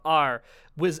our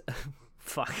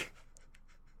fuck.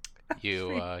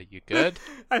 You good?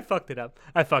 I fucked it up.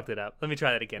 Let me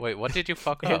try that again. Wait, what did you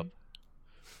fuck up?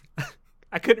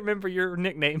 I couldn't remember your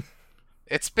nickname.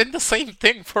 It's been the same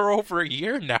thing for over a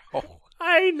year now.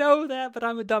 I know that, but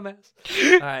I'm a dumbass.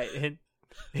 All right,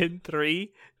 in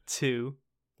 3, 2,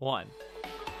 1.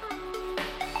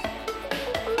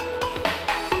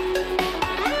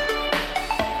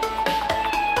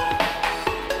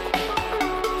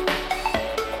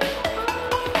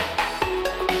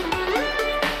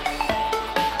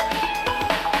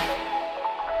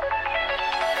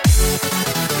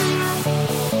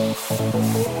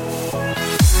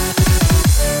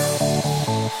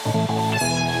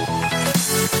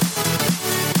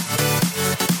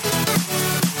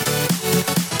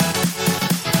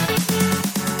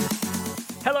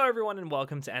 Hello, everyone, and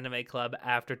welcome to Anime Club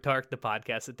After Dark, the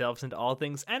podcast that delves into all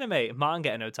things anime,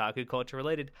 manga, and otaku culture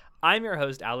related. I'm your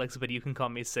host, Alex, but you can call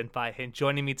me Senpai, and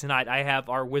joining me tonight, I have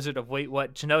our Wizard of Wait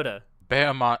What, Chinoda.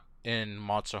 Behemoth in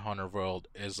Monster Hunter World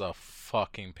is a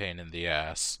fucking pain in the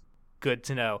ass. Good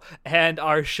to know. And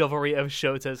our Chivalry of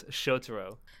Shota's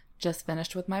Shotaro. Just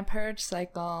finished with my purge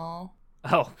cycle.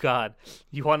 Oh, God.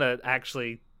 You want to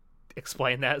actually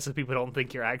explain that so people don't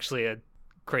think you're actually a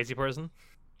crazy person?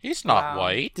 He's not Wow.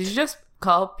 white. Did you just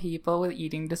call people with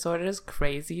eating disorders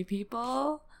crazy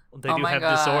people? They Oh do my have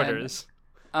God. disorders.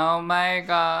 Oh my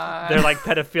god. They're like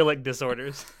pedophilic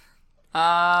disorders.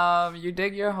 You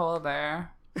dig your hole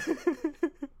there.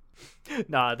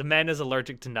 Nah, the man is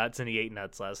allergic to nuts and he ate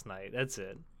nuts last night. That's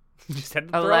it. Just had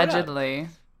to throw it out. Allegedly.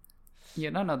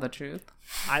 You don't know the truth.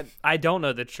 I don't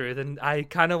know the truth, and I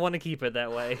kind of want to keep it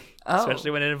that way,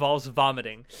 especially when it involves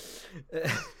vomiting.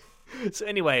 So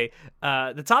anyway,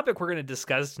 the topic we're going to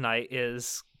discuss tonight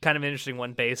is kind of an interesting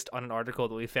one based on an article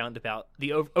that we found about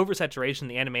the oversaturation in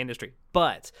the anime industry.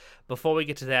 But before we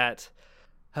get to that,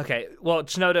 okay, well,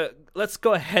 Chinoda, let's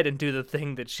go ahead and do the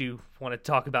thing that you want to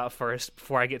talk about first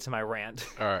before I get to my rant.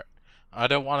 Alright. I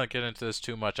don't want to get into this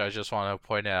too much. I just want to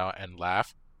point out and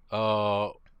laugh.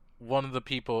 One of the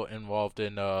people involved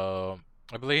in, I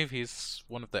believe he's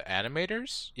one of the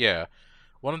animators? Yeah.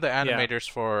 One of the animators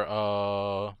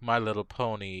for My Little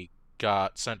Pony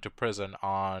got sent to prison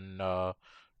on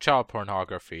child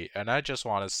pornography, and I just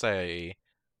want to say,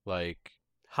 like,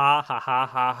 Ha ha ha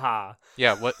ha ha.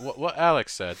 yeah, what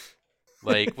Alex said.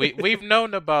 Like, we've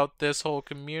known about this whole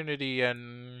community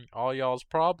and all y'all's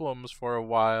problems for a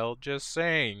while. Just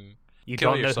saying. You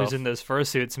Kill don't know yourself. who's in those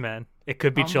fursuits, man. It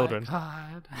could be children. Oh my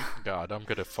god. God, I'm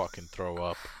gonna fucking throw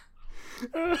up.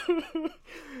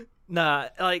 Nah,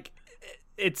 like,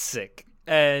 it's sick.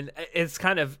 And it's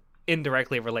kind of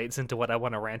indirectly relates into what I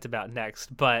want to rant about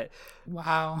next. But,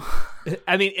 Wow.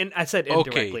 I mean, I said Okay.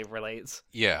 indirectly relates.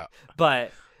 Yeah.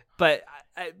 But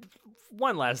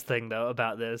one last thing, though,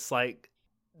 about this. Like,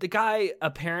 the guy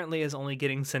apparently is only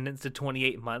getting sentenced to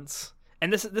 28 months.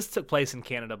 And this took place in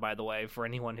Canada, by the way, for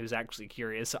anyone who's actually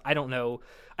curious. So I don't know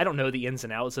the ins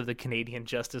and outs of the Canadian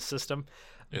justice system.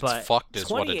 It's but fucked is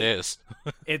what it 28 is.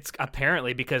 It's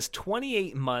apparently because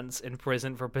 28 months in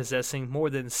prison for possessing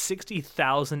more than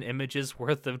 60,000 images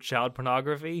worth of child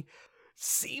pornography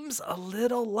seems a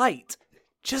little light.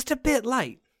 Just a bit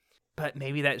light. But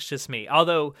maybe that's just me.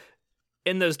 Although,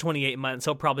 in those 28 months,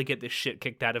 he'll probably get this shit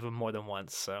kicked out of him more than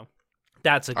once, so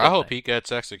that's a good I hope thing. he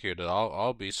gets executed.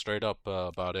 I'll be straight up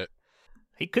about it.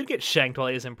 He could get shanked while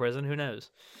he's in prison, who knows?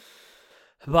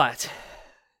 But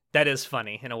that is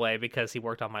funny in a way because he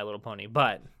worked on My Little Pony.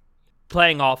 But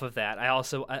playing off of that,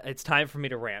 it's time for me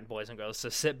to rant, boys and girls. So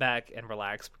sit back and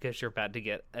relax because you're about to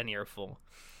get an earful.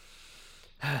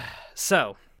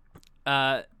 So,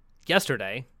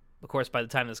 yesterday, of course, by the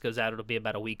time this goes out, it'll be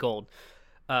about a week old.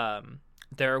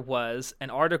 There was an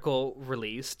article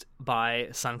released by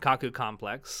Sankaku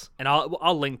Complex, and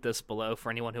I'll link this below for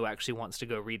anyone who actually wants to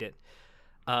go read it.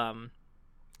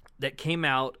 That came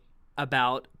out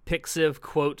about Pixiv,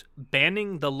 quote,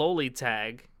 banning the loli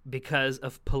tag because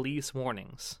of police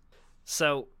warnings.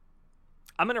 So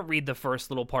I'm going to read the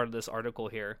first little part of this article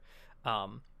here.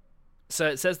 So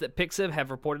it says that Pixiv have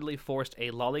reportedly forced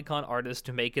a lolicon artist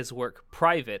to make his work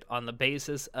private on the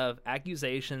basis of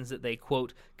accusations that they,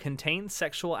 quote, contain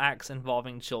sexual acts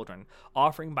involving children,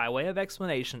 offering by way of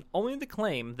explanation only the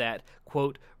claim that,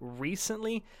 quote,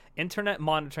 recently internet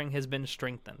monitoring has been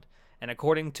strengthened. And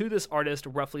according to this artist,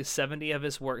 roughly 70 of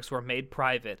his works were made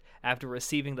private after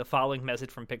receiving the following message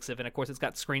from Pixiv. And of course, it's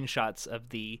got screenshots of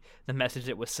the message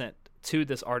that was sent to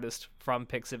this artist from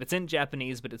Pixiv. It's in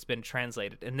Japanese, but it's been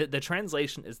translated. And the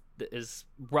translation is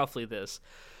roughly this.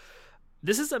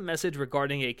 This is a message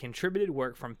regarding a contributed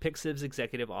work from Pixiv's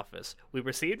executive office. We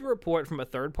received a report from a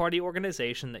third-party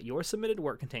organization that your submitted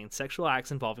work contains sexual acts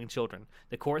involving children.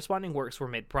 The corresponding works were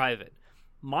made private.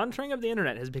 Monitoring of the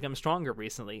internet has become stronger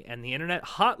recently, and the Internet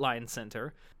Hotline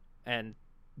Center, and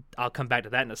I'll come back to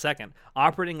that in a second,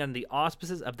 operating under the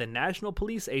auspices of the National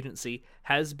Police Agency,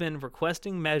 has been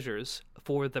requesting measures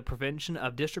for the prevention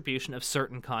of distribution of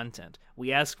certain content.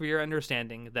 We ask for your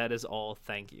understanding. That is all.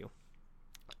 Thank you.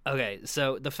 Okay,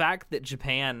 so the fact that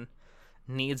Japan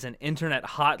needs an internet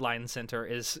hotline center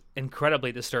is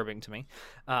incredibly disturbing to me.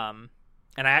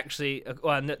 And I actually,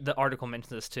 the article mentions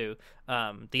this too.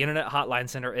 The Internet Hotline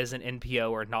Center is an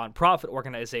NPO or nonprofit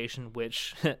organization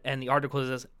which, and the article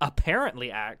says,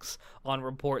 apparently acts on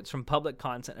reports from public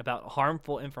content about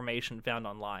harmful information found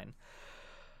online.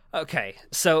 Okay,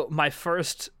 so my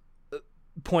first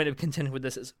point of contention with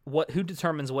this is who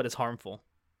determines what is harmful?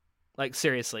 Like,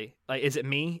 seriously, like, is it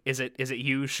me? Is it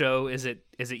you, Sho? Is it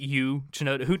you,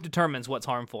 Chinoda? Who determines what's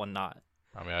harmful and not?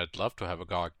 I mean, I'd love to have a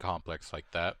god complex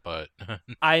like that, but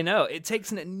I know it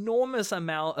takes an enormous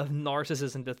amount of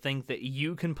narcissism to think that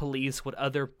you can police what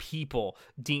other people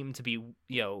deem to be,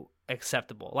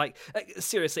 acceptable. Like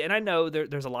seriously, and I know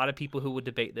there's a lot of people who would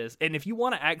debate this, and if you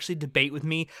want to actually debate with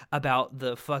me about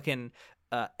the fucking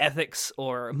ethics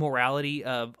or morality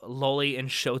of loli and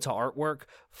Shota artwork,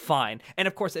 fine. And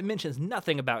of course, it mentions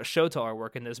nothing about Shota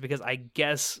artwork in this because I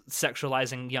guess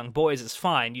sexualizing young boys is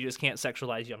fine. You just can't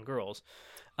sexualize young girls.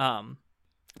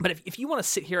 But if you want to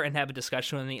sit here and have a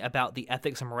discussion with me about the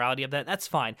ethics and morality of that, that's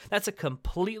fine. That's a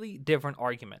completely different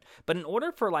argument. But in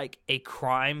order for like a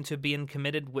crime to be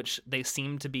committed, which they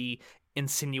seem to be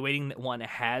insinuating that one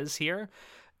has here,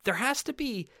 there has to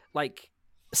be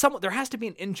there has to be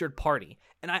an injured party.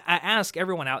 And I ask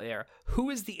everyone out there, who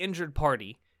is the injured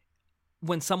party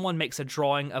when someone makes a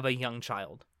drawing of a young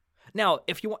child? Now,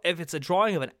 if it's a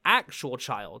drawing of an actual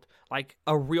child, like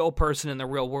a real person in the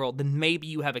real world, then maybe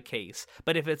you have a case.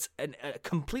 But if it's a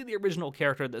completely original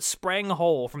character that sprang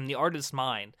whole from the artist's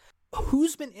mind,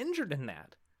 who's been injured in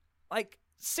that? Like,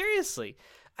 seriously,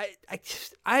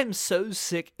 I am so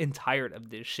sick and tired of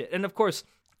this shit. And of course,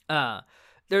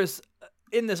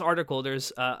 in this article,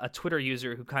 there's a Twitter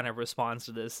user who kind of responds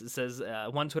to this. It says,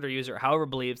 one Twitter user, however,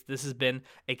 believes this has been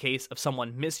a case of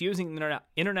someone misusing the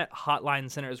Internet Hotline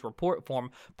Center's report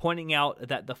form, pointing out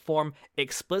that the form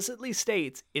explicitly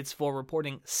states it's for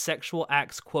reporting sexual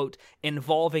acts, quote,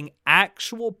 involving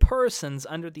actual persons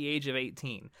under the age of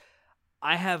 18.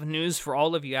 I have news for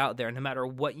all of you out there. No matter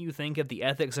what you think of the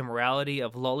ethics and morality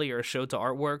of loli or Shota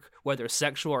artwork, whether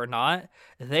sexual or not,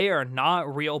 they are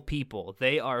not real people.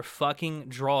 They are fucking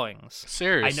drawings.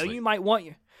 Seriously. I know you might want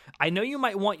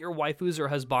your waifus or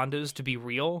husbandos to be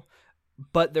real,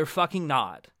 but they're fucking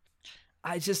not.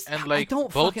 I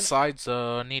don't both sides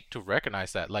need to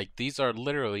recognize that. Like, these are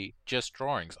literally just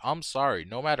drawings. I'm sorry,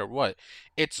 no matter what,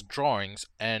 it's drawings,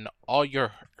 and all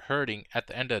you're hurting at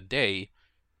the end of the day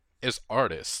is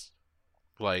artists.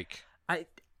 Like, I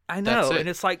know, and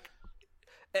it's like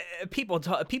people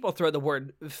throw the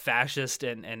word fascist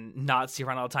and Nazi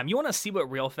around all the time. You want to see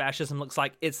what real fascism looks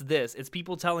like? It's this. It's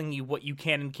people telling you what you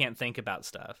can and can't think about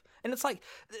stuff. And it's like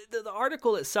the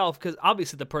article itself, because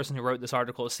obviously the person who wrote this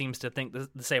article seems to think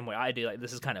the same way I do. Like,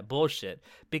 this is kind of bullshit,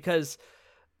 because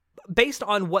based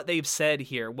on what they've said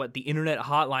here, what the Internet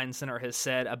Hotline Center has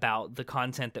said about the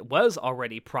content that was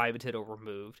already privated or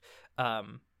removed,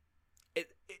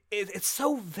 it's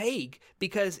so vague,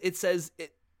 because it says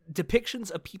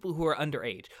depictions of people who are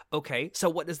underage. Okay, so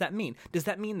what does that mean? Does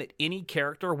that mean that any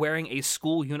character wearing a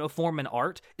school uniform in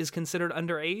art is considered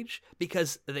underage?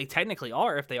 Because they technically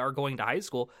are. If they are going to high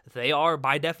school, they are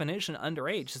by definition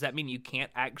underage. Does that mean you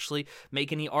can't actually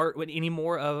make any art with any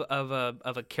more of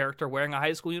a character wearing a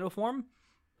high school uniform?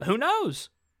 Who knows?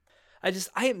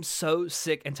 I am so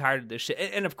sick and tired of this shit.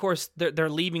 And of course, they're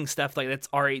leaving stuff like that's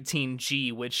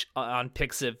R18G, which on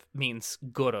Pixiv means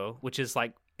goro, which is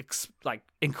like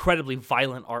incredibly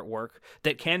violent artwork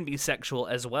that can be sexual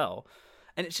as well.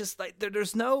 And it's just like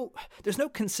there's no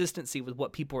consistency with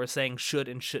what people are saying should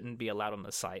and shouldn't be allowed on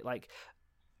the site. Like,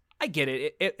 I get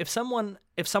it. If someone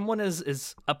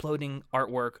is uploading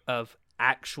artwork of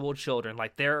actual children,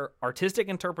 like their artistic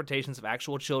interpretations of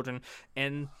actual children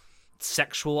and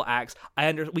sexual acts,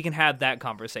 we can have that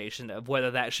conversation of whether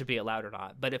that should be allowed or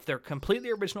not. But if they're completely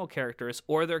original characters,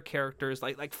 or they're characters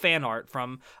like fan art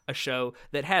from a show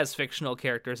that has fictional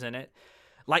characters in it,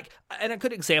 and a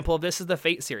good example of this is the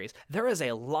Fate series. There is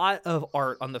a lot of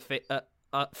art on the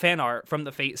fan art from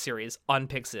the Fate series on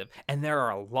Pixiv, and there are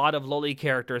a lot of loli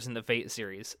characters in the Fate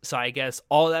series. So I guess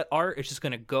all that art is just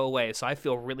going to go away. So I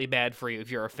feel really bad for you if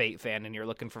you're a Fate fan and you're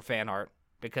looking for fan art.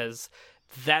 because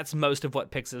that's most of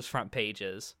what Pixiv's front page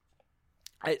is.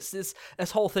 It's this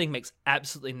whole thing makes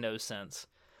absolutely no sense.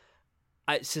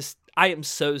 I am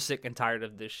so sick and tired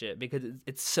of this shit because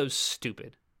it's so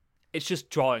stupid. It's just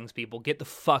drawings, people. Get the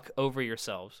fuck over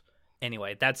yourselves.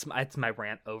 Anyway, that's my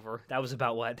rant over. That was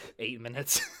about 8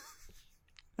 minutes.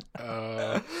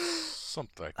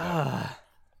 Something like that.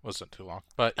 Wasn't too long,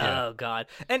 but yeah. Oh god,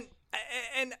 and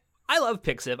I love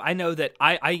Pixiv. I know that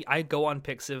I go on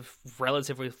Pixiv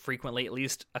relatively frequently, at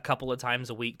least a couple of times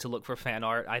a week to look for fan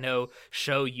art. I know,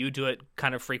 Show, you do it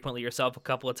kind of frequently yourself, a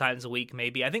couple of times a week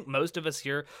maybe. I think most of us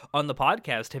here on the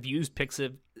podcast have used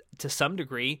Pixiv to some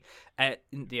degree at,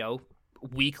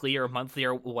 weekly or monthly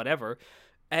or whatever.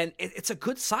 And it's a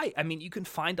good site. I mean, you can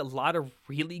find a lot of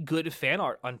really good fan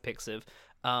art on Pixiv.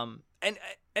 And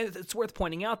it's worth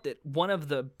pointing out that one of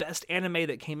the best anime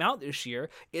that came out this year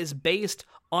is based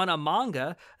on a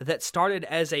manga that started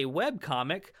as a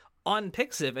webcomic on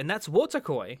Pixiv, and that's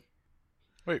Wotakoi.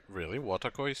 Wait, really?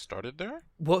 Wotakoi started there?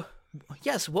 Well,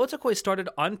 yes, Wotakoi started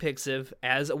on Pixiv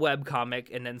as a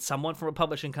webcomic, and then someone from a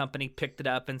publishing company picked it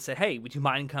up and said, hey, would you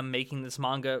mind come making this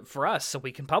manga for us so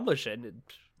we can publish it?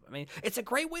 I mean, it's a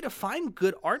great way to find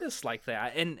good artists like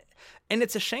that, and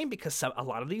it's a shame because a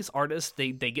lot of these artists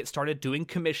they get started doing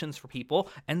commissions for people,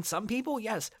 and some people,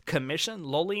 yes, commission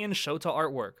Loli and Shota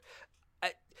artwork,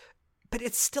 but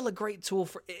it's still a great tool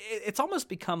for. It's almost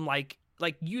become like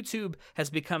YouTube has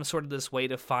become sort of this way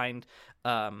to find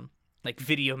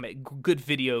good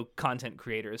video content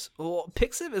creators. Well,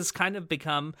 Pixiv has kind of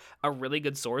become a really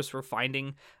good source for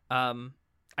finding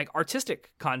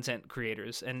artistic content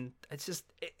creators, and it's just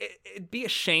it'd be a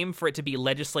shame for it to be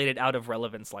legislated out of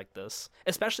relevance like this,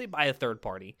 especially by a third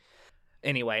party.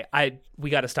 Anyway, we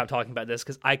got to stop talking about this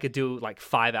because I could do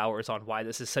 5 hours on why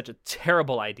this is such a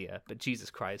terrible idea. But Jesus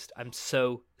Christ, I'm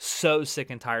so sick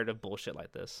and tired of bullshit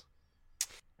like this.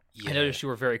 Yeah. I noticed you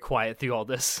were very quiet through all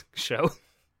this, Show.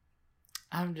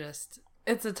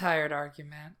 It's a tired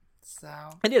argument. So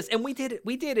it is, and we did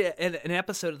an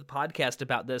episode of the podcast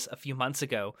about this a few months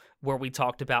ago, where we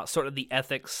talked about sort of the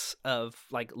ethics of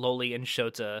Loli and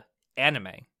Shota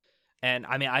anime, and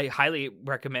I mean I highly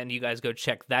recommend you guys go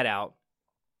check that out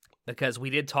because we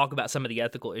did talk about some of the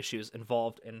ethical issues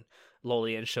involved in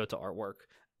Loli and Shota artwork.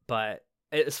 But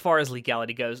as far as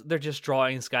legality goes, they're just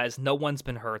drawings, guys. No one's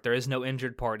been hurt. There is no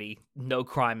injured party. No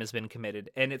crime has been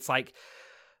committed, and it's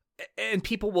and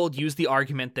people will use the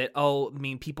argument that,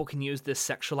 people can use this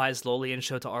sexualized Loli and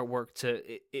Shota artwork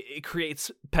it creates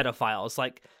pedophiles.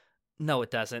 No, it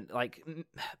doesn't.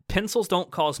 Pencils don't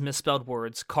cause misspelled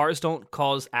words, cars don't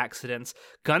cause accidents,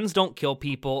 guns don't kill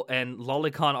people, and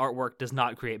lolicon artwork does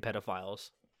not create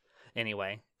pedophiles.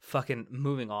 Anyway, fucking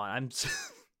moving on.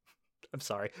 I'm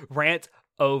sorry. Rant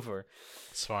over.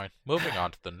 It's fine. Moving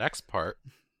on to the next part.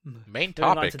 Main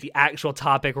topic. Moving on to the actual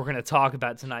topic we're going to talk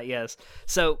about tonight, yes.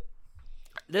 So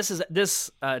this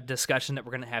discussion that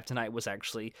we're going to have tonight was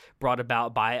actually brought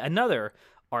about by another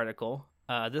article.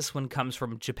 This one comes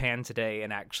from Japan Today,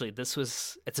 and actually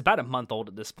it's about a month old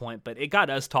at this point, but it got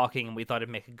us talking, and we thought it'd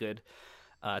make a good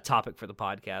topic for the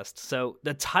podcast. So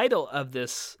the title of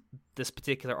this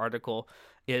particular article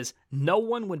is "No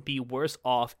One Would Be Worse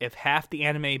Off If Half the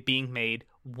Anime Being Made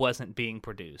Wasn't Being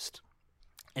Produced."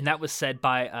 And that was said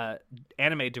by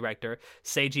anime director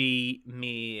Seiji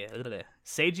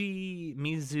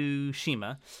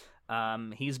Mizushima.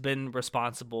 He's been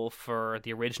responsible for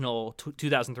the original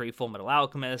 2003 Full Metal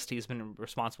Alchemist. He's been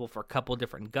responsible for a couple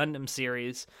different Gundam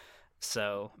series.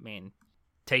 So, I mean,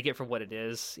 take it for what it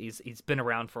is. He's been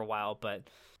around for a while, but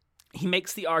he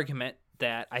makes the argument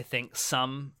that I think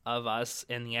some of us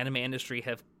in the anime industry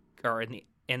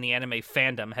in the anime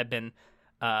fandom have been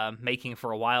making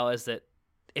for a while, is that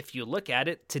if you look at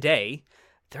it today,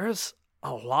 there's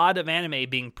a lot of anime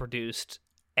being produced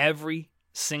every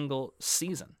single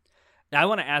season. Now, I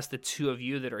want to ask the two of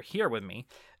you that are here with me,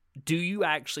 do you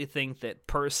actually think that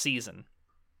per season,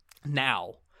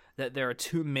 now, that there are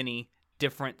too many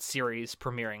different series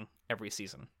premiering every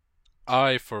season?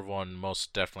 I, for one,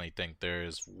 most definitely think there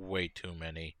is way too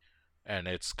many. And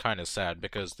it's kind of sad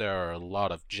because there are a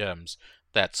lot of gems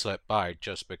that slip by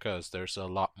just because there's a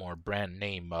lot more brand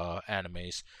name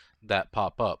animes that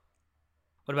pop up.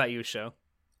 What about you, Sho?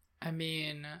 I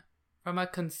mean, from a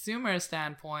consumer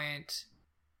standpoint,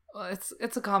 well,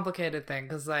 it's a complicated thing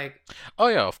because oh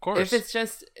yeah, of course. If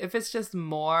it's just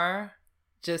more,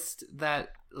 just that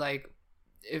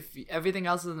if everything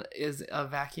else is a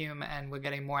vacuum and we're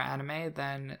getting more anime,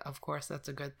 then of course that's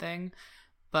a good thing.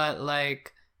 But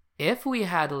if we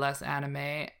had less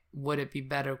anime, would it be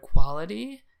better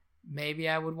quality? maybe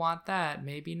I would want that.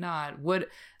 Maybe not. Would,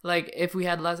 like, if we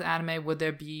had less anime, would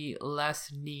there be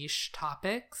less niche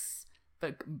topics?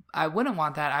 But I wouldn't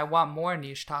want that. I want more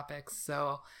niche topics.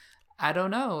 So I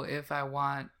don't know if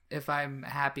I'm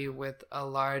happy with a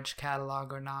large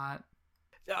catalog or not.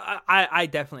 I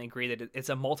definitely agree that it's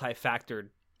a multi-factored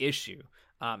issue.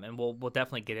 And we'll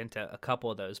definitely get into a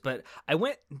couple of those. But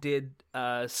I did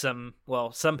some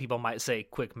people might say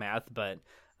quick math, but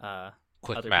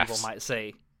other people might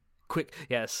say quick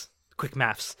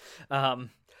maths.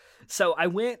 So I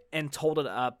went and totaled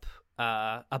up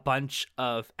a bunch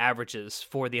of averages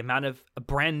for the amount of a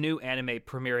brand new anime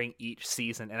premiering each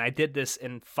season, and I did this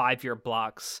in 5-year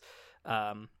blocks,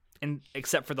 and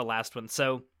except for the last one.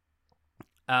 So,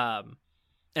 and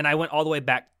I went all the way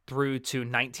back through to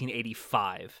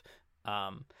 1985.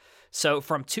 So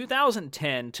from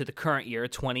 2010 to the current year,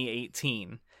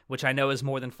 2018, which I know is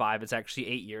more than 5, it's actually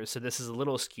 8 years, so this is a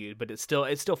little skewed, but it still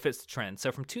fits the trend.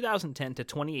 So from 2010 to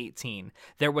 2018,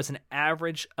 there was an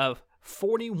average of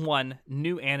 41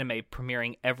 new anime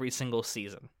premiering every single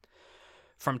season.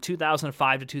 From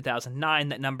 2005 to 2009,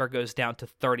 that number goes down to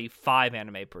 35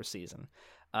 anime per season.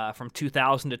 From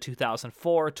 2000 to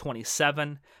 2004,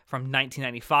 27. From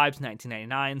 1995 to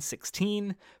 1999,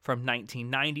 16. From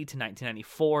 1990 to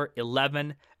 1994,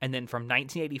 11. And then from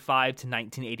 1985 to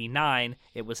 1989,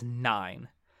 it was 9.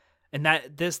 And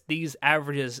these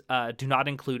averages do not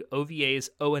include OVAs,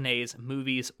 ONAs,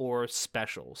 movies, or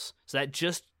specials. So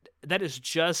that is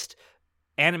just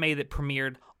anime that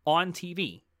premiered on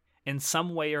TV in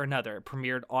some way or another. It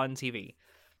premiered on TV.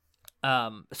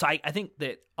 So I think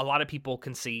that a lot of people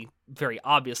can see very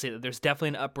obviously that there's definitely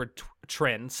an upward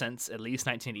trend since at least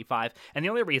 1985. And the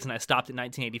only reason I stopped at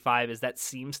 1985 is that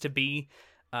seems to be,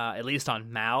 at least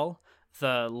on MAL,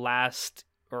 about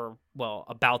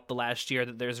the last year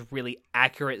that there's really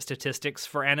accurate statistics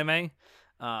for anime.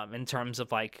 In terms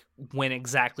of like when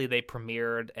exactly they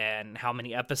premiered and how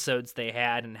many episodes they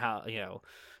had and how,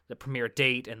 the premiere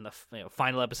date and the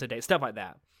final episode date, stuff like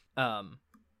that.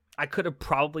 I could have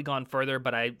probably gone further,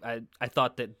 but I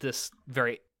thought that this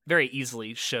very, very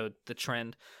easily showed the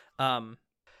trend.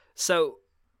 So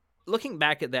looking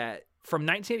back at that, from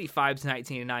 1985 to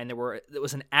 1989, there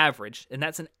was an average, and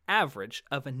that's an average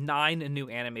of 9 new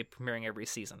anime premiering every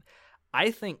season. I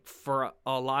think for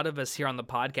a lot of us here on the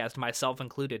podcast, myself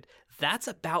included, that's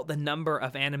about the number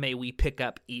of anime we pick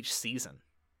up each season.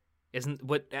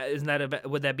 Would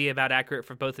that be about accurate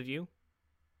for both of you?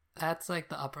 That's like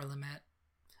the upper limit.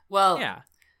 Well, yeah.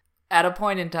 At a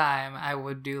point in time, I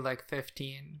would do like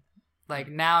 15. Like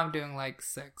now I'm doing like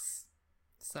 6.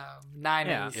 So 9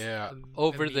 is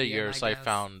over the years, I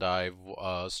found I've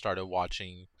started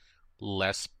watching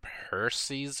less per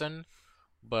season,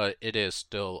 but it is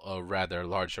still a rather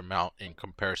large amount in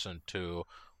comparison to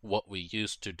what we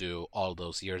used to do all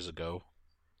those years ago.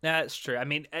 That's true. I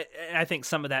mean, I think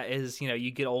some of that is,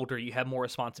 you get older, you have more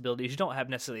responsibilities. You don't have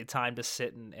necessarily time to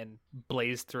sit and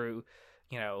blaze through,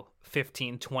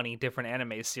 15, 20 different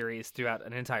anime series throughout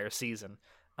an entire season.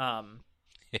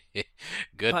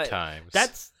 Good times.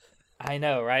 I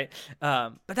know, right?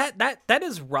 But that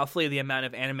is roughly the amount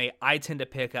of anime I tend to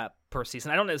pick up per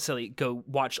season. I don't necessarily go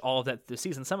watch all of that this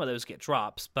season. Some of those get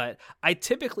drops, but I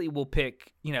typically will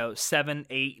pick, 7,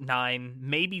 8, 9,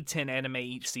 maybe 10 anime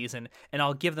each season, and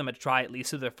I'll give them a try at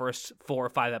least through the first 4 or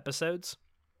 5 episodes.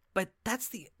 But that's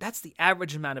the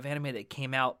average amount of anime that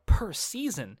came out per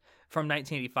season from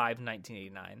 1985 to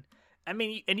 1989. I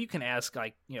mean, and you can ask,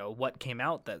 like, what came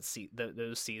out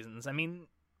those seasons. I mean,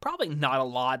 probably not a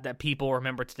lot that people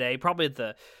remember today. Probably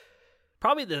the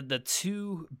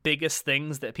 2 biggest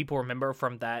things that people remember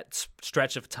from that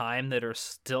stretch of time that are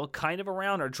still kind of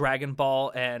around are Dragon Ball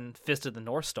and Fist of the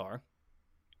North Star.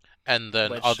 And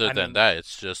then other than that,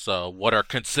 it's just what are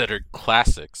considered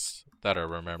classics that are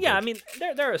remembered. Yeah, I mean,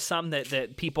 there are some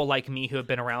that people like me who have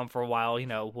been around for a while,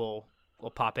 will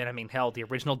pop in. I mean, hell, the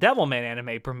original Devilman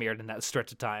anime premiered in that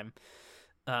stretch of time.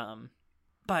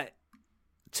 But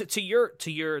to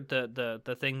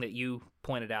the thing that you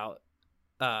pointed out,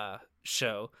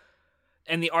 show,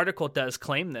 and the article does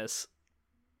claim this,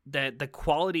 that the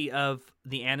quality of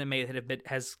the anime that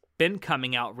has been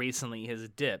coming out recently has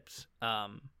dipped.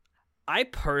 I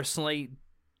personally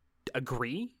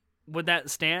agree with that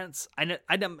stance.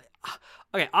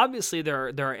 Okay, obviously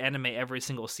there are anime every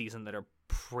single season that are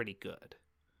pretty good,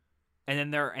 and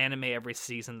then there are anime every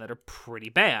season that are pretty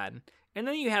bad, and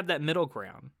then you have that middle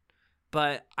ground.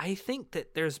 But I think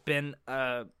that there's been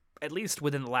at least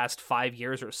within the last 5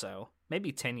 years or so,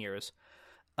 maybe 10 years,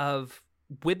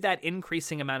 with that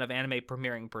increasing amount of anime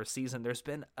premiering per season, there's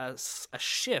been a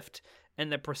shift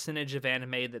and the percentage of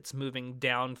anime that's moving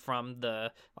down from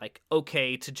the like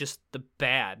okay to just the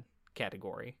bad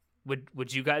category.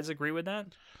 Would you guys agree with that?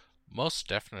 Most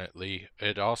definitely.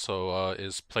 It also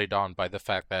is played on by the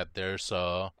fact that there's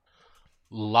a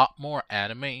lot more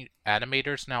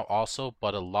animators now also,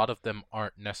 but a lot of them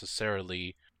aren't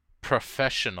necessarily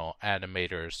professional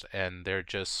animators, and they're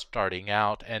just starting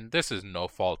out, and this is no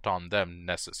fault on them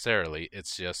necessarily.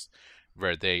 It's just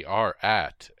where they are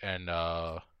at, and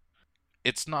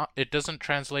it doesn't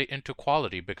translate into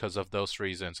quality because of those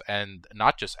reasons, and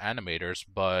not just animators,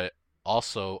 but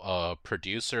also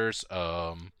producers,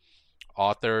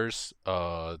 authors,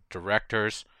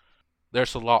 directors.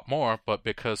 There's a lot more, but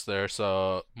because there's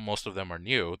most of them are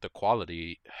new, the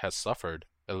quality has suffered,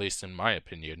 at least in my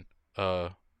opinion.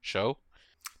 Show?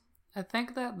 I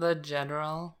think that the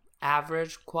general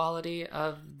average quality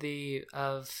of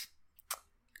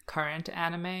current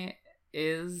anime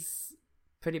is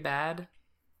pretty bad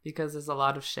because there's a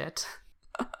lot of shit.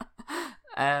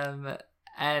 And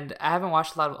I haven't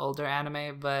watched a lot of older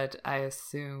anime, but I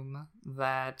assume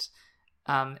that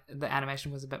the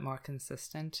animation was a bit more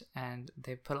consistent and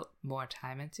they put more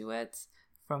time into it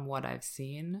from what I've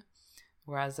seen.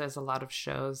 Whereas there's a lot of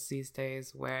shows these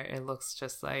days where it looks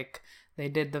just like they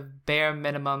did the bare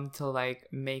minimum to like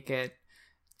make it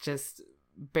just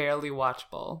barely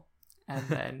watchable and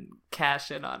then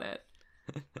cash in on it.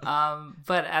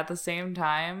 But at the same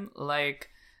time, like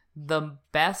the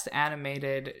best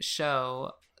animated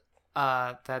show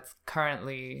that's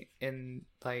currently in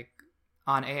like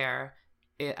on air,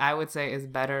 I would say is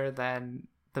better than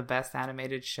the best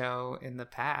animated show in the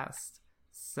past.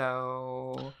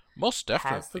 So most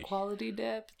definitely. Has the quality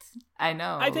dipped? I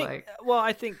know.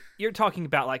 I think you're talking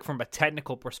about like from a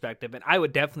technical perspective, and I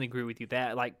would definitely agree with you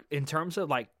that like in terms of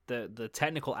like the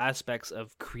technical aspects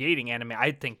of creating anime,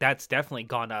 I think that's definitely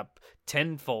gone up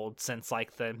tenfold since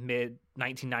like the mid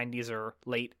 1990s or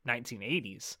late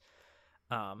 1980s.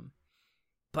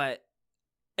 But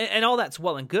and all that's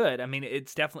well and good. I mean,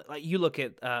 it's definitely like you look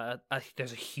at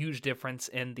there's a huge difference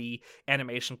in the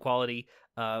animation quality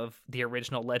of the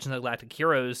original Legend of the Galactic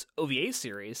Heroes OVA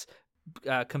series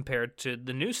compared to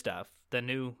the new stuff, the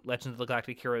new Legend of the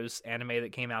Galactic Heroes anime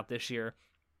that came out this year.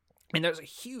 And there's a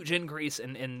huge increase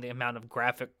in the amount of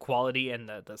graphic quality and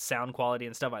the sound quality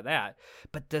and stuff like that.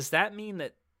 But does that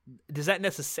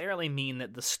necessarily mean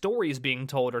that the stories being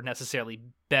told are necessarily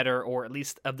better or at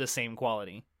least of the same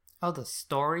quality? Oh, the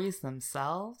stories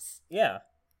themselves? Yeah.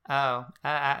 Oh,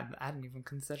 I didn't even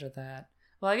consider that.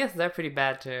 Well, I guess they're pretty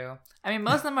bad too. I mean,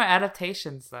 most of them are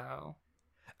adaptations, though.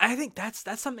 I think that's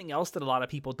something else that a lot of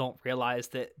people don't realize,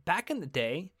 that back in the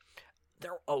day,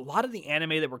 there a lot of the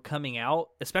anime that were coming out,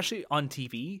 especially on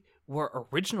TV, were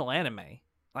original anime.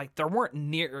 Like there weren't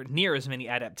near as many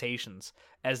adaptations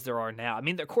as there are now. I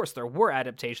mean, of course, there were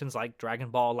adaptations like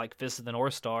Dragon Ball, like Fist of the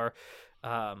North Star,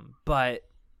 but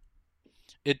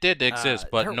it did exist,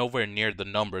 but nowhere near the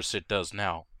numbers it does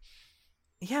now.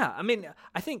 Yeah, I mean,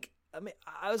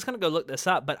 I was gonna go look this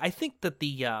up, but I think that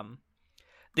the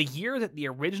year that the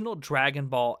original Dragon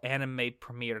Ball anime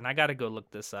premiered, and I gotta go look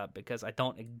this up because I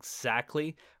don't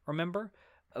exactly remember,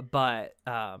 but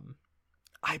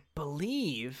I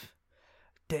believe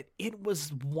that it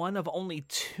was one of only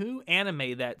 2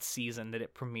 anime that season that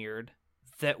it premiered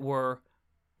that were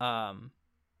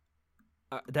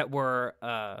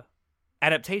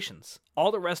adaptations.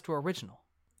 All the rest were original.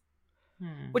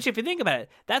 Which, if you think about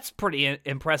it, that's pretty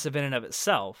impressive in and of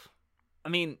itself. I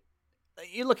mean,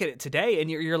 you look at it today, and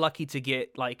you're lucky to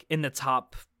get like in the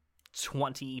top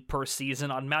 20 per season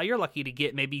on Mal. You're lucky to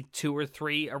get maybe 2 or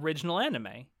 3 original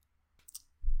anime.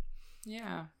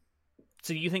 Yeah.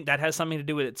 So, do you think that has something to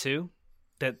do with it too?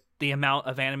 That the amount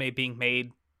of anime being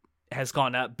made has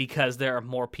gone up because there are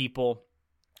more people,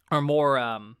 or more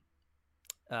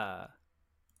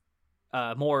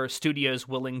studios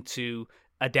willing to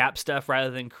adapt stuff rather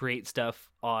than create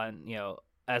stuff on,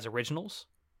 as originals?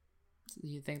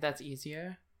 You think that's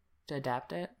easier to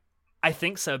adapt it? I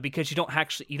think so, because you don't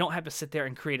have to sit there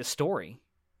and create a story.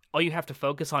 All you have to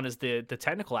focus on is the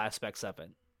technical aspects of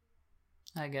it.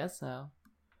 I guess so.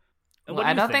 Well,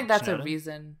 I don't think that's Shinoda? a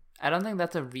reason. I don't think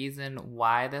that's a reason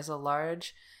why there's a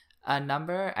large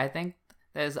number. I think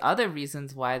there's other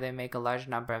reasons why they make a large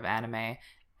number of anime,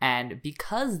 and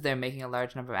because they're making a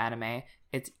large number of anime,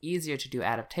 it's easier to do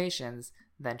adaptations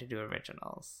than to do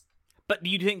originals. But do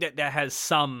you think that has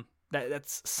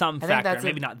that's some factor?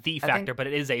 Maybe not the factor, but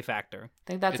it is a factor. I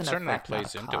think that's it an certainly effect,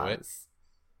 plays not a into cause.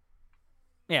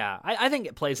 it. Yeah, I think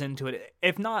it plays into it.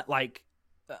 If not like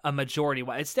a majority,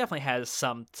 it definitely has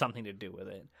something to do with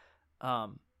it.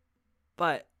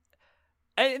 But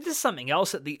And this is something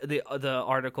else that the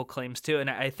article claims too, and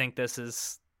I think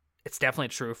it's definitely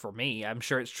true for me. I'm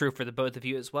sure it's true for the both of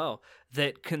you as well.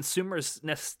 That consumers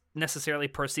necessarily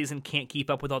per season can't keep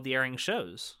up with all the airing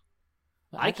shows.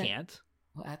 Well, I can't.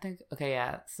 Well, I think okay,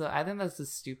 yeah. So I think that's a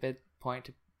stupid point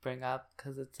to bring up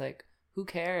because it's like, who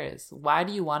cares? Why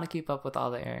do you want to keep up with all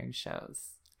the airing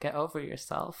shows? Get over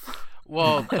yourself.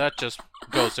 Well, that just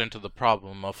goes into the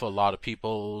problem of a lot of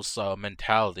people's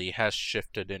mentality has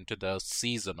shifted into the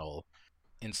seasonal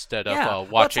instead of Yeah, well,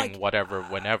 watching whatever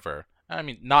whenever. I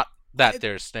mean, not that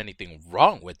there's anything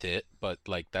wrong with it, but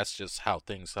like that's just how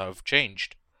things have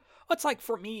changed. Well, it's like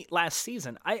for me last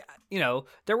season,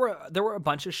 there were a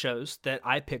bunch of shows that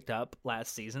I picked up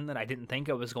last season that I didn't think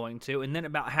I was going to, and then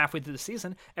about halfway through the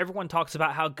season, everyone talks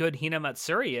about how good Hina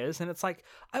Matsuri is, and it's like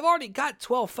I've already got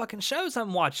 12 fucking shows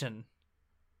I'm watching.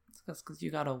 It's because you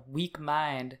got a weak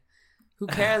mind. Who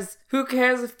cares? Who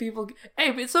cares if people?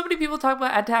 Hey, but so many people talk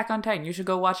about Attack on Titan. You should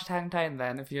go watch Attack on Titan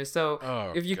then. If you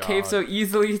cave so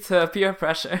easily to peer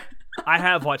pressure. I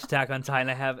have watched Attack on Titan.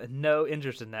 I have no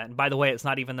interest in that. And by the way, it's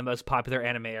not even the most popular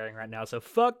anime airing right now. So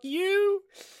fuck you.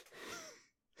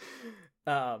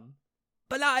 But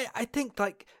I think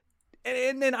like,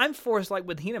 and then I'm forced like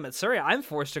with Hina Matsuri, I'm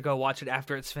forced to go watch it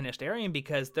after it's finished airing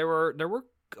because there were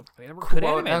good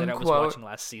anime that I was watching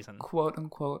last season. Quote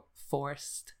unquote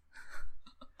forced.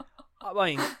 I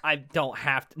mean, I don't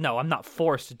have to. No, I'm not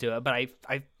forced to do it, but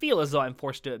I feel as though I'm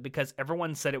forced to do it because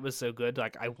everyone said it was so good.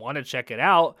 Like, I want to check it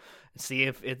out and see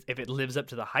if it lives up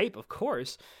to the hype, of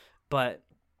course. But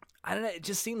I don't know. It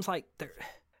just seems like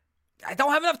I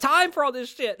don't have enough time for all this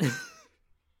shit.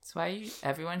 That's why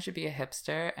everyone should be a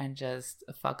hipster and just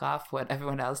fuck off what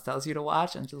everyone else tells you to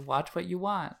watch and just watch what you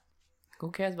want. Who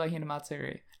cares about Hina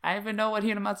Matsuri? I don't even know what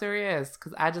Hina Matsuri is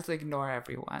because I just ignore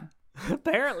everyone.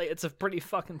 Apparently, it's a pretty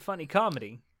fucking funny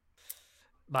comedy.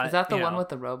 But, is that the one with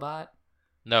the robot?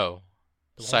 No.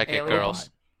 Psychic Girls. Robot.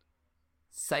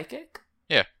 Psychic?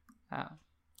 Yeah. Oh.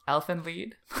 Elfin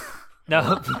lead?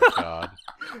 No. Oh,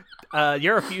 God.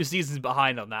 You're a few seasons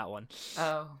behind on that one.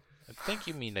 Oh. I think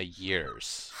you mean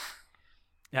years.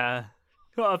 Well,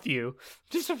 a few.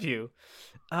 Just a few.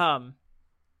 I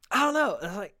don't know.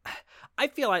 Like, I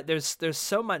feel like there's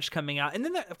so much coming out, and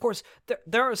then of course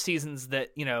there are seasons that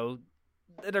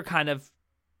that are kind of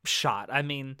shot. I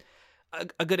mean,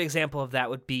 a good example of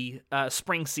that would be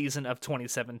spring season of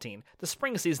 2017. The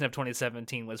spring season of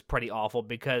 2017 was pretty awful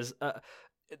because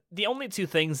the only two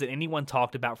things that anyone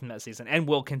talked about from that season, and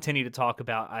will continue to talk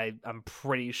about, I'm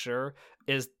pretty sure,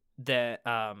 is that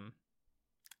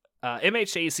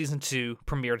MHA Season 2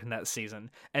 premiered in that season,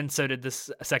 and so did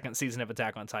this second season of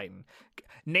Attack on Titan.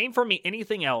 Name for me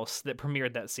anything else that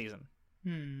premiered that season.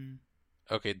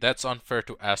 Okay, that's unfair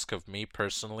to ask of me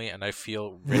personally, and I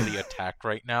feel really attacked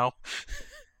right now.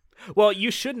 Well,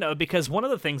 you should know, because one of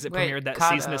the things that premiered that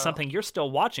Kato. season is something you're still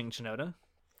watching, Shinoda.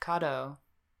 Kato.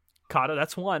 Kato,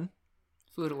 that's one.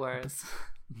 Food Wars.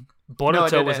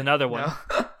 Boruto was another one.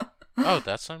 No. Oh,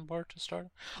 that's on board to start.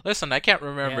 Listen, I can't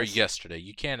remember Yes. yesterday.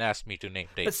 You can't ask me to name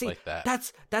dates But see, like that.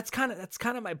 that's kind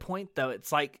of my point, though.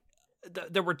 It's like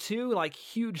there were two like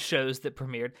huge shows that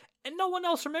premiered, and no one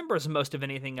else remembers most of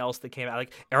anything else that came out.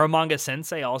 Like Aramanga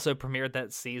Sensei also premiered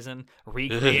that season.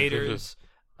 Recreators,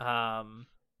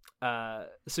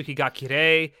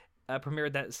 Tsukigakure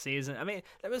premiered that season. I mean,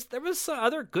 there was some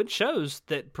other good shows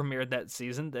that premiered that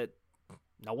season that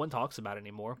no one talks about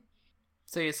anymore.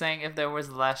 So you're saying if there was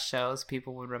less shows,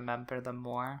 people would remember them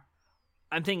more?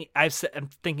 I'm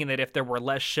thinking that if there were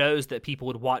less shows, that people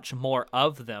would watch more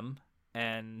of them,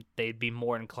 and they'd be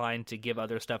more inclined to give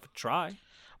other stuff a try.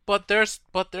 But there's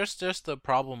just the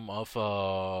problem of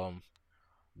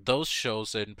those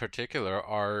shows in particular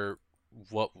are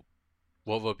what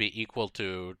would be equal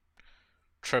to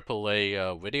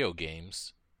AAA video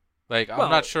games. Like, I'm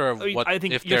not sure what. I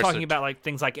think if you're there's talking about like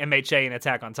things like MHA and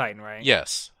Attack on Titan, right?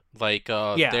 Yes, like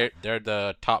Yeah. they're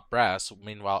the top brass.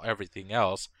 Meanwhile, everything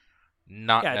else,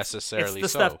 not necessarily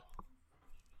it's the so. stuff.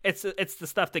 It's the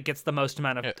stuff that gets the most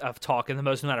amount of talk and the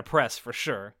most amount of press, for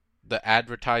sure. The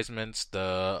advertisements,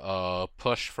 the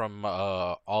push from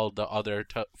all the other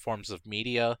forms of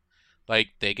media, like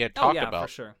they get talked about.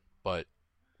 For sure. But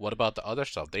what about the other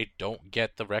stuff? They don't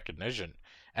get the recognition,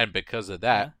 and because of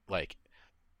that,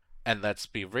 and let's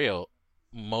be real,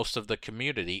 most of the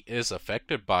community is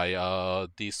affected by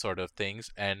these sort of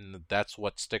things, and that's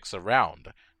what sticks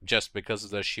around, just because of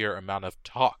the sheer amount of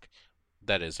talk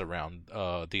that is around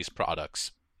these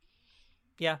products.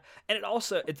 Yeah, and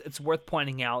it's worth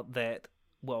pointing out that,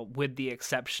 well, with the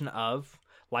exception of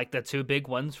like the two big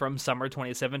ones from summer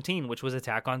 2017, which was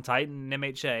Attack on Titan and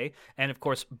MHA, and of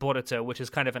course Boruto, which is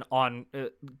kind of an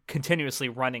continuously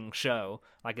running show.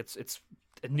 Like it's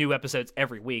new episodes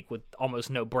every week with almost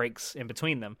no breaks in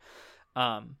between them.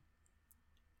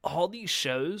 All these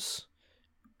shows,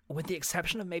 with the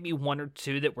exception of maybe one or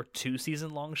two that were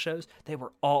 2-season-long shows, they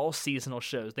were all seasonal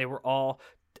shows. They were all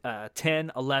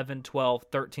 10, 11,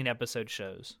 12, 13-episode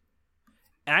shows.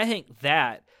 And I think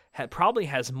that probably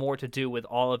has more to do with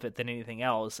all of it than anything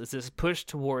else, is this push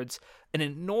towards an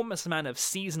enormous amount of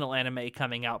seasonal anime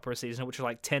coming out per season, which are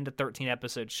like 10 to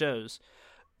 13-episode shows,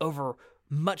 over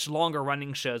much longer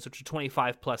running shows, which are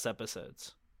 25-plus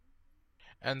episodes.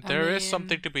 And there is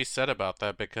something to be said about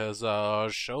that, because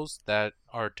shows that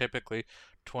are typically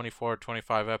 24 or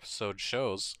 25 episode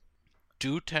shows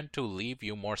do tend to leave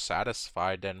you more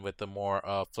satisfied than with the more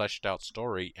fleshed out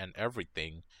story and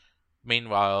everything.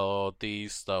 Meanwhile,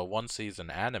 these one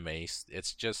season animes,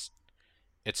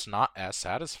 it's not as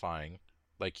satisfying.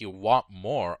 Like, you want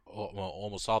more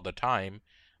almost all the time,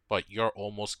 but you're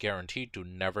almost guaranteed to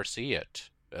never see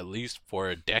it, at least for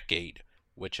a decade,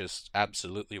 which is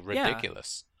absolutely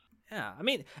ridiculous. Yeah, I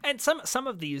mean, and some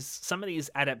of these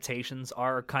adaptations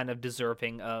are kind of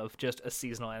deserving of just a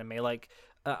seasonal anime. Like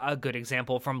a good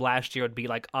example from last year would be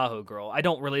like Aho Girl. I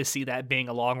don't really see that being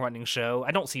a long running show.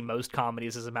 I don't see most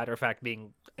comedies, as a matter of fact,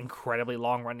 being incredibly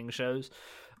long running shows.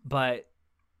 But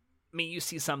I mean, you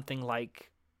see something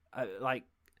like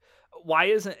why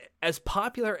isn't, as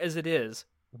popular as it is,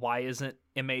 why isn't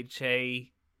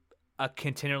MHA a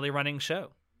continually running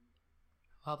show?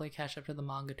 Well, they catch up to the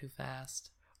manga too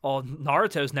fast. Well,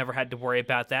 Naruto's never had to worry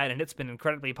about that, and it's been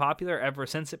incredibly popular ever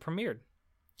since it premiered.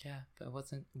 Yeah, but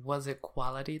was it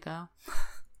quality though?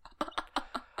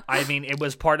 I mean, it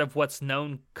was part of what's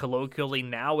known colloquially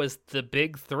now as the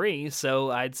Big Three,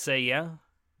 so I'd say yeah.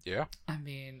 Yeah. I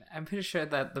mean, I'm pretty sure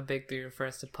that the Big Three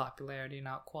refers to popularity,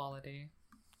 not quality.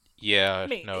 Yeah, I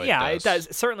mean, no, it does.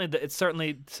 It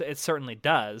certainly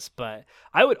does. But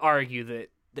I would argue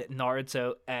that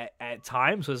Naruto at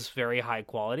times was very high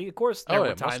quality. Of course, there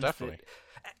were times most definitely.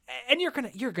 And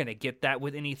you're gonna get that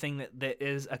with anything that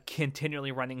is a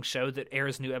continually running show that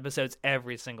airs new episodes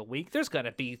every single week. There's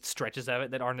gonna be stretches of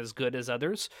it that aren't as good as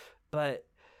others, but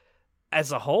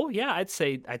as a whole, yeah, I'd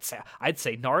say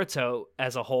Naruto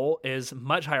as a whole is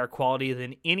much higher quality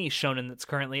than any shonen that's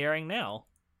currently airing now.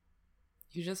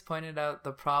 You just pointed out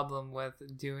the problem with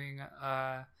doing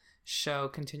a show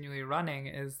continually running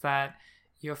is that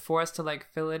you're forced to like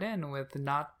fill it in with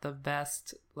not the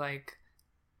best, like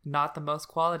not the most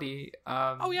quality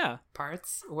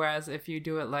parts. Whereas if you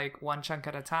do it like one chunk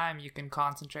at a time, you can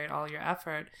concentrate all your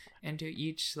effort into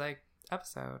each like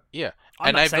episode. Yeah,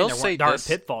 and I will say there aren't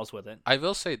pitfalls with it. I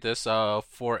will say this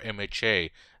for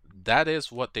MHA, that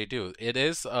is what they do. It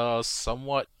is a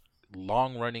somewhat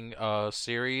long-running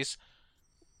series,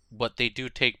 but they do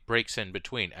take breaks in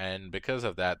between, and because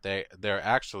of that, they're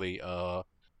actually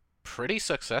pretty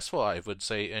successful, I would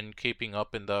say, in keeping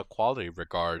up in the quality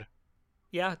regard.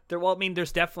 Yeah,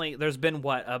 there's been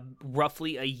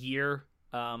roughly a year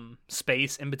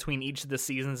space in between each of the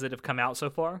seasons that have come out so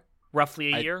far.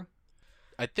 Roughly a year.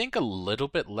 I think a little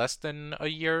bit less than a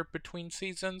year between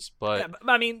seasons, but yeah,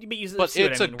 I mean,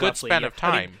 it's a good span of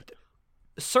time. I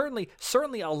mean,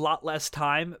 certainly a lot less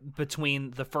time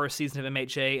between the first season of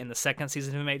MHA and the second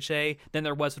season of MHA than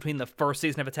there was between the first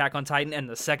season of Attack on Titan and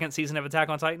the second season of Attack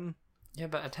on Titan. Yeah,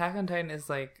 but Attack on Titan is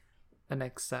like an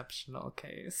exceptional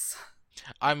case.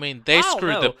 I mean, they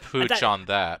screwed the pooch on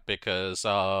that because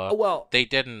they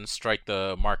didn't strike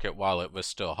the market while it was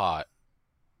still hot.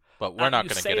 But we're not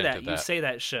going to get into that.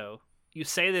 You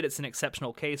say that it's an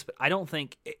exceptional case, but I don't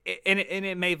think, and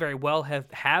it may very well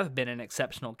have been an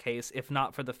exceptional case, if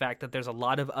not for the fact that there's a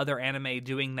lot of other anime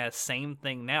doing that same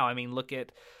thing now. I mean, look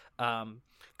at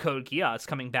Code Geass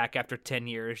coming back after 10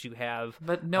 years. You have,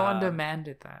 but no one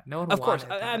demanded that. No one. Of course,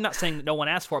 that. I'm not saying that no one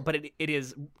asked for it, but it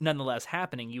is nonetheless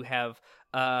happening. You have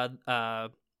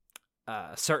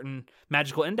certain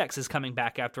magical indexes coming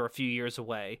back after a few years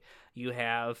away. You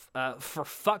have, for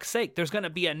fuck's sake, there's going to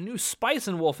be a new Spice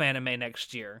and Wolf anime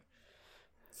next year.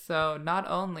 So not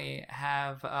only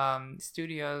have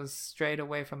studios strayed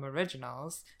away from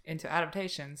originals into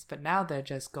adaptations, but now they're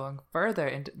just going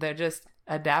further they're just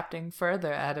adapting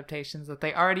further adaptations that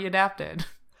they already adapted.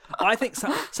 Well, I think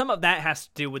some of that has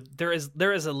to do with there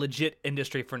is a legit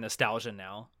industry for nostalgia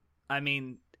now. I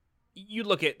mean, you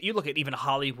look at even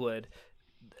Hollywood.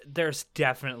 There's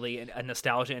definitely a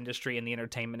nostalgia industry in the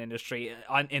entertainment industry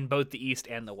in both the East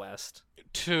and the West.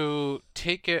 To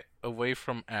take it away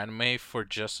from anime for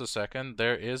just a second,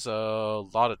 there is a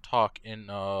lot of talk in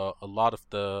a lot of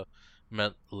the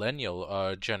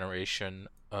millennial generation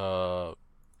about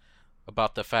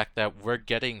the fact that we're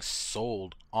getting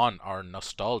sold on our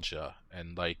nostalgia,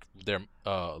 and like there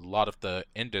a lot of the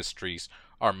industries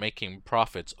are making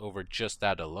profits over just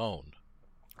that alone.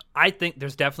 I think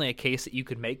there's definitely a case that you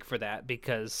could make for that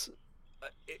because,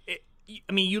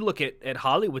 I mean, you look at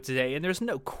Hollywood today, and there's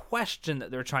no question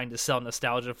that they're trying to sell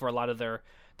nostalgia for a lot of their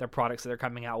products that they're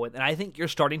coming out with. And I think you're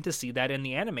starting to see that in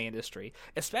the anime industry,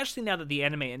 especially now that the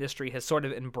anime industry has sort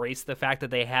of embraced the fact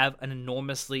that they have an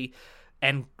enormously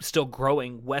and still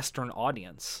growing Western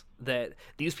audience. That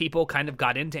these people kind of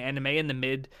got into anime in the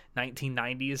mid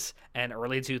 1990s and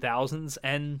early 2000s,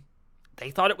 and they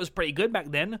thought it was pretty good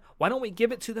back then. Why don't we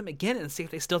give it to them again and see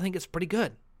if they still think it's pretty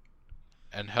good?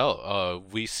 And hell,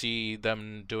 we see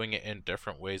them doing it in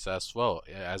different ways as well,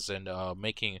 as in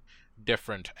making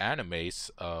different animes,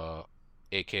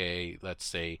 aka, let's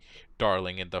say,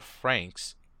 Darling in the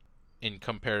Franxx, in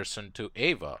comparison to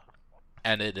Eva,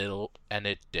 and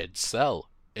it did sell.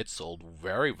 It sold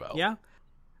very well. Yeah.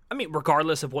 I mean,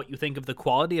 regardless of what you think of the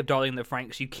quality of Darling in the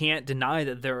Franxx, you can't deny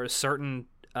that there are certain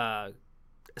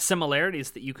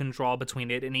similarities that you can draw between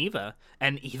it and Eva.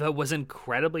 And Eva was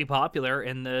incredibly popular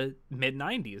in the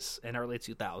mid-90s and early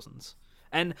 2000s.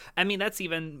 And, I mean, that's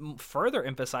even further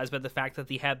emphasized by the fact that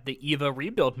they have the Eva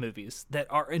Rebuild movies that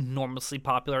are enormously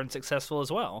popular and successful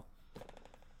as well.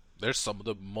 They're some of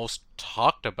the most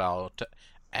talked about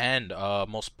and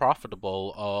most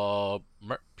profitable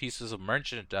pieces of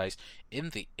merchandise in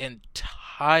the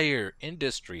entire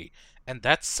industry. And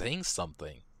that's saying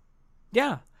something.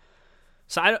 Yeah.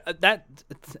 So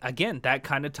that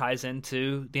kind of ties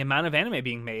into the amount of anime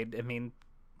being made. I mean,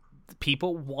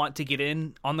 people want to get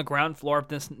in on the ground floor of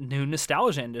this new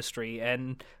nostalgia industry,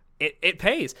 and it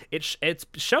pays. It's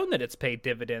shown that it's paid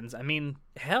dividends. I mean,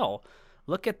 hell,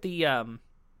 look at the I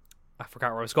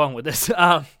forgot where I was going with this.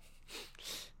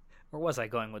 Where was I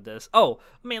going with this? Oh,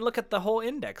 I mean, look at the whole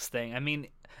Index thing. I mean,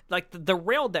 like the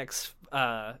Raildex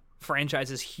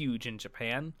franchise is huge in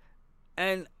Japan.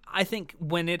 And I think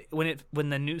when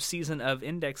the new season of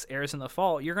Index airs in the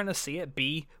fall, you're going to see it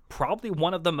be probably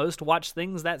one of the most watched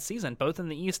things that season, both in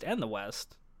the East and the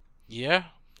West. Yeah,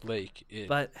 like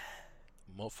but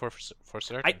for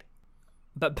certain.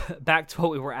 But back to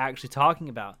what we were actually talking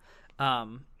about.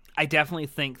 I definitely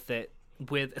think that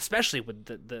especially with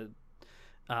the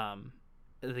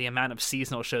amount of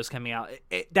seasonal shows coming out,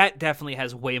 that definitely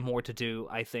has way more to do,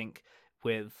 I think,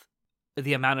 with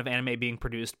the amount of anime being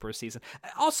produced per season.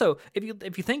 Also,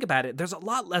 if you think about it, there's a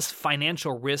lot less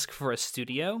financial risk for a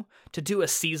studio to do a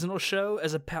seasonal show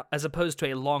as opposed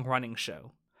to a long-running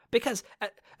show. Because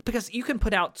you can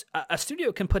put out a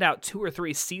studio can put out 2 or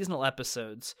 3 seasonal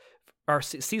episodes or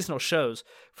seasonal shows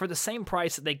for the same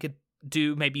price that they could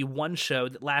do maybe one show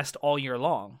that lasts all year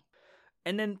long.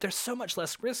 And then there's so much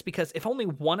less risk because if only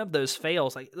one of those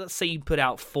fails, like let's say you put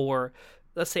out 4,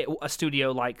 let's say a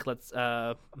studio like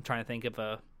I'm trying to think of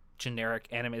a generic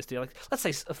anime studio, like let's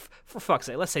say for fuck's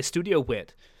sake, let's say Studio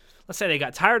Wit. Let's say they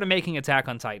got tired of making Attack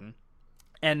on Titan,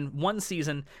 and one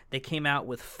season they came out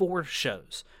with 4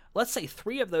 shows. Let's say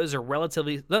 3 of those are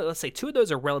let's say 2 of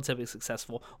those are relatively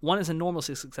successful. 1 is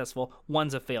enormously successful.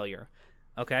 1's a failure.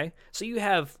 Okay, so you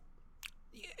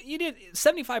did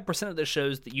 75% of the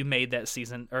shows that you made that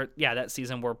season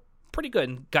were pretty good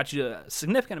and got you a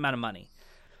significant amount of money.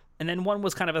 And then 1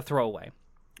 was kind of a throwaway.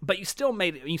 But you still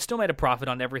made a profit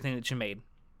on everything that you made,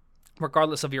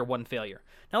 regardless of your 1 failure.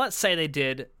 Now let's say they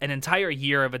did an entire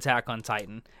year of Attack on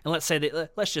Titan, and let's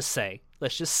just say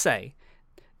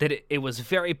that it was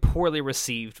very poorly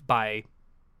received by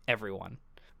everyone.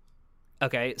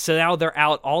 Okay, so now they're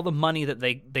out all the money that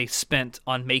they spent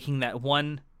on making that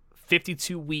one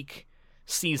 52-week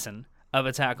season of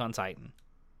Attack on Titan.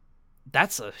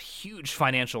 That's a huge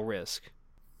financial risk.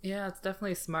 Yeah, it's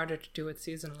definitely smarter to do it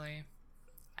seasonally.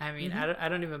 I mean, I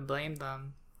don't even blame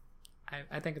them.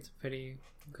 I think it's a pretty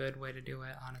good way to do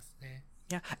it, honestly.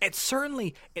 Yeah, it's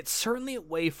certainly a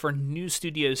way for new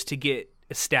studios to get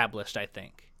established, I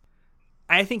think.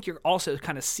 I think you're also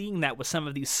kind of seeing that with some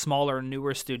of these smaller,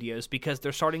 newer studios because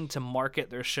they're starting to market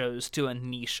their shows to a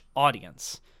niche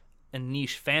audience and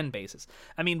niche fan bases.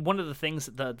 I mean, one of the things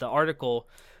that the article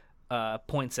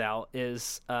points out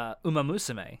is Uma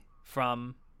Musume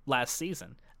from last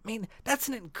season. I mean, that's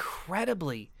an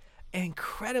incredibly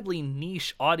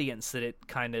niche audience that it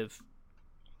kind of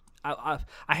I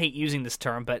hate using this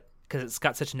term, but because it's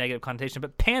got such a negative connotation,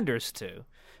 but panders to.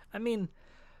 I mean,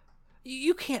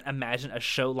 you can't imagine a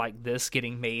show like this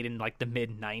getting made in like the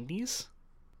mid-90s.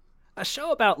 A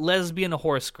show about lesbian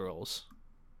horse girls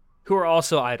who are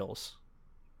also idols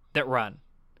that run.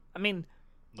 I mean,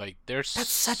 Like, there's That's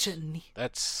such a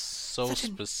that's so such a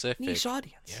specific. niche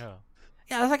audience. Yeah.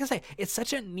 Yeah, like I say, it's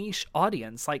such a niche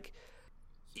audience. Like,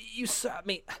 I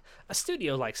mean, a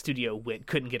studio like Studio Wit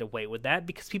couldn't get away with that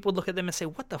because people look at them and say,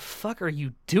 "What the fuck are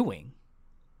you doing?"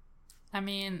 I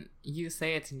mean, you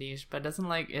say it's niche, but doesn't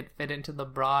like it fit into the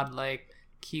broad like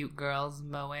cute girls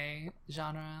moe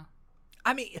genre?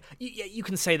 I mean, you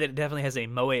can say that it definitely has a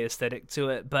moe aesthetic to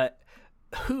it, but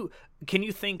who can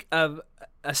you think of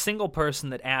a single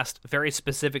person that asked very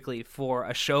specifically for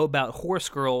a show about horse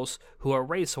girls who are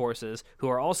racehorses, who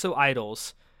are also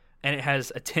idols, and it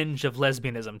has a tinge of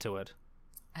lesbianism to it?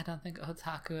 I don't think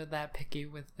otaku are that picky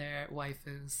with their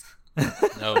waifus.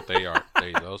 No, they aren't.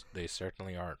 They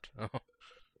certainly aren't.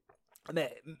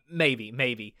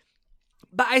 Maybe,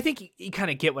 but I think you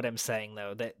kind of get what I'm saying,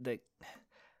 though. That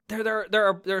there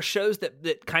are shows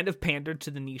that kind of pander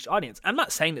to the niche audience. I'm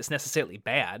not saying it's necessarily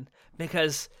bad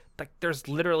because like there's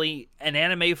literally an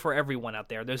anime for everyone out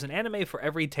there. There's an anime for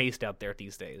every taste out there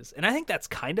these days, and I think that's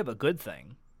kind of a good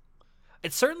thing.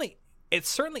 It certainly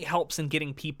helps in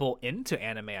getting people into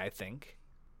anime, I think.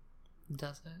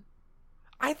 Does it?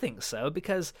 I think so,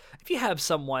 because if you have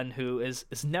someone who is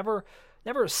never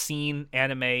seen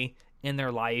anime in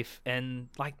their life and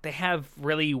like they have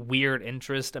really weird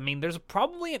interest, I mean, there's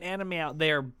probably an anime out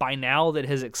there by now that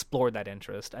has explored that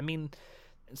interest. I mean,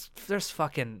 there's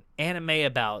fucking anime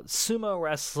about sumo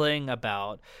wrestling,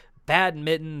 about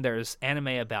badminton, there's anime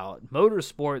about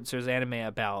motorsports, there's anime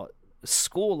about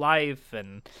school life,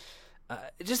 and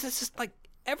it's just like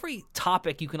every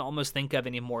topic you can almost think of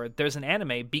anymore, there's an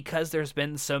anime because there's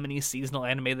been so many seasonal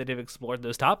anime that have explored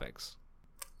those topics.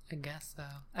 I guess so.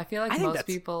 I feel like most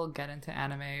people get into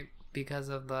anime because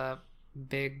of the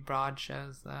big, broad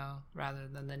shows, though, rather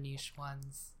than the niche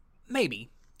ones.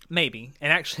 Maybe.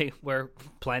 And actually, we're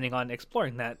planning on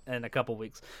exploring that in a couple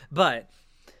weeks. But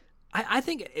I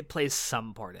think it plays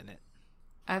some part in it.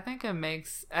 I think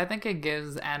it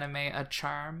gives anime a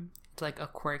charm. It's like a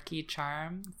quirky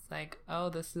charm. It's like, oh,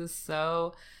 this is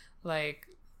so, like,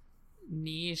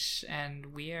 niche and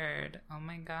weird. Oh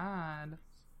my god.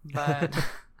 But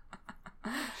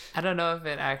I don't know if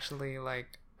it actually,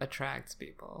 like, attracts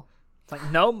people. It's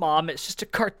like, no, Mom, it's just a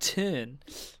cartoon.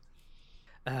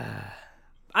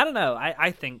 I don't know.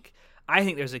 I think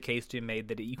there's a case to be made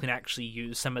that you can actually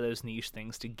use some of those niche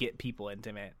things to get people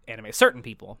into anime. Certain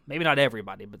people, maybe not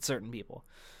everybody, but certain people.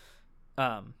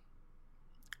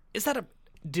 Is that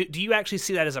do you actually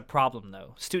see that as a problem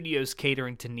though? Studios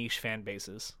catering to niche fan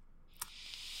bases.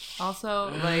 Also,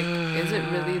 like, is it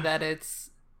really that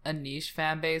it's a niche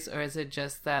fan base, or is it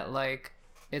just that like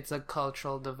it's a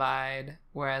cultural divide,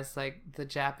 whereas like the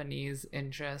Japanese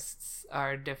interests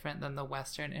are different than the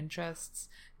Western interests?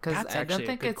 Because I don't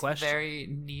think it's very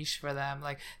niche for them.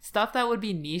 Like, stuff that would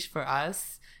be niche for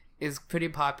us is pretty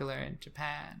popular in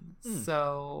Japan.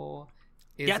 So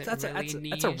that's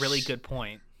a really good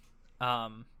point. I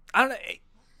don't know.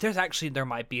 There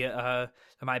might be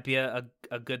a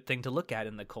good thing to look at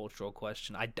in the cultural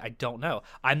question. I don't know.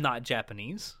 I'm not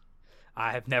Japanese.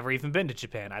 I have never even been to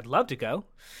Japan. I'd love to go,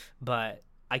 but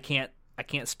I can't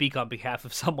speak on behalf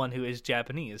of someone who is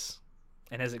Japanese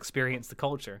and has experienced the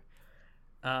culture.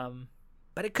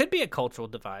 But it could be a cultural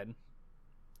divide,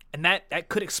 and that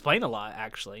could explain a lot,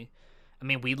 actually. I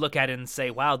mean, we look at it and say,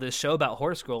 wow, this show about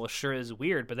horse girls sure is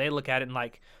weird, but they look at it and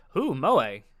like, ooh, moe.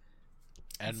 And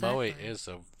exactly. moe is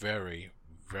a very,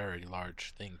 very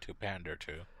large thing to pander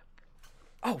to.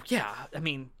 Oh, yeah. I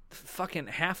mean, fucking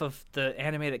half of the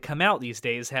anime that come out these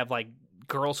days have like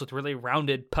girls with really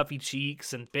rounded, puffy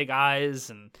cheeks and big eyes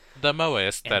and the moe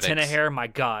aesthetics. Antenna hair, my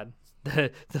god.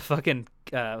 The fucking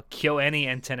KyoAni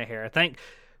antenna hair. Thank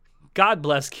God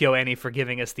bless KyoAni for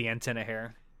giving us the antenna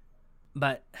hair.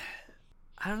 But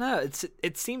I don't know.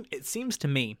 It seems to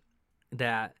me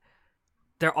that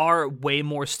there are way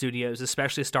more studios,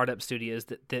 especially startup studios,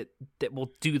 that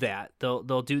will do that.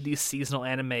 They'll do these seasonal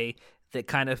anime that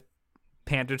kind of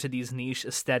pander to these niche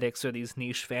aesthetics or these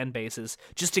niche fan bases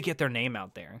just to get their name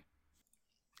out there.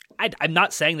 I'm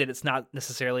not saying that it's not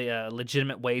necessarily a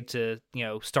legitimate way to,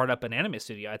 start up an anime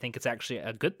studio. I think it's actually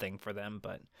a good thing for them,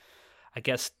 but I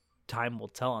guess time will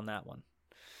tell on that one.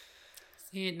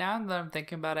 See, now that I'm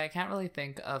thinking about it, I can't really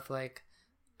think of like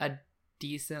a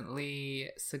decently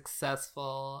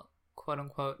successful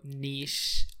quote-unquote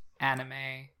niche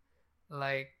anime.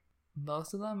 Like,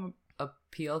 most of them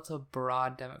appeal to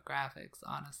broad demographics,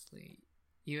 honestly.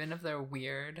 Even if they're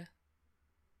weird,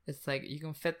 it's like you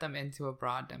can fit them into a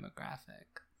broad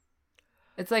demographic.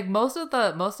 It's like most of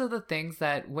the things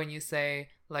that when you say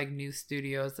like new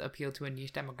studios appeal to a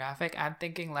niche demographic, I'm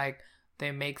thinking like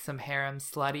they make some harem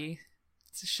slutty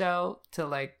show to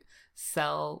like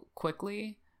sell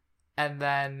quickly and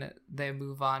then they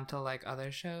move on to like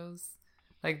other shows.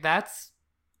 Like that's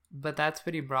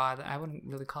pretty broad. I wouldn't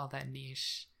really call that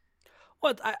niche.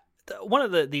 Well, one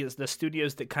of the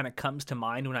studios that kind of comes to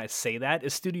mind when I say that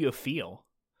is Studio Feel.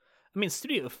 I mean,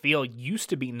 Studio Feel used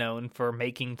to be known for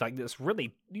making like this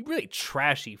really, really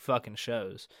trashy fucking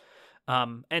shows,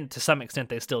 and to some extent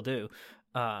they still do.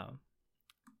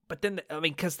 But then, I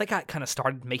mean, because they got kind of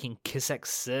started making Kiss X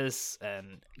Sis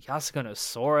and Yasuko no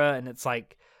Sora, and it's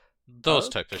like those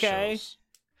types of okay. shows.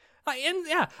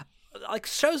 Like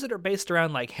shows that are based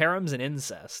around like harems and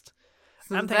incest.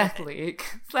 Exactly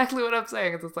what I'm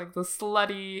saying. It's like the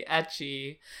slutty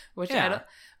ecchi, which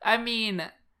I mean,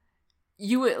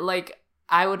 you would like.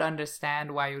 I would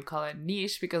understand why you would call it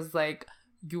niche because like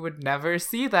you would never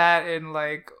see that in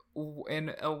like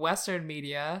in a Western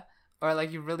media, or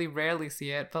like you really rarely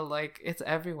see it, but like it's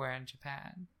everywhere in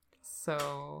Japan.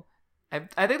 So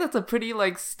I think that's a pretty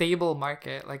like stable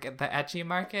market. Like the ecchi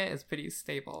market is pretty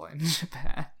stable in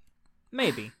Japan.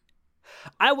 Maybe.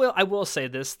 I will say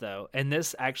this though, and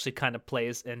this actually kind of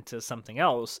plays into something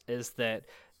else, is that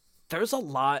there's a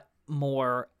lot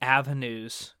more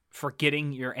avenues for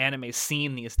getting your anime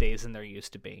seen these days than there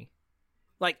used to be.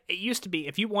 Like, it used to be,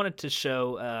 if you wanted to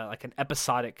show like an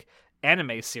episodic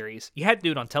anime series, you had to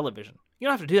do it on television. You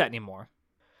don't have to do that anymore.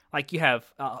 Like, you have,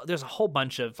 there's a whole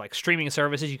bunch of like streaming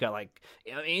services. You got like,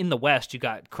 in the West, you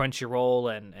got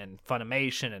Crunchyroll and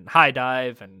Funimation and High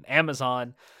Dive and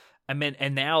Amazon. I mean,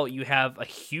 and now you have a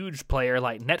huge player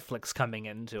like Netflix coming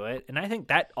into it, and I think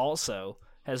that also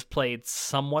has played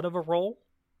somewhat of a role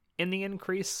in the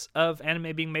increase of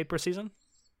anime being made per season.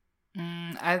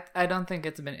 I don't think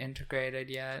it's been integrated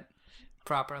yet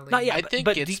properly. Not yet, I think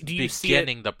but it's do you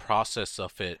beginning the process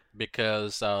of it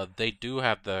because they do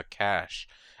have the cash,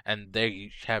 and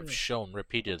they have shown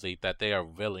repeatedly that they are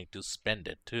willing to spend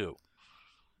it too.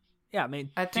 Yeah, I mean,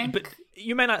 but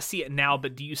you may not see it now,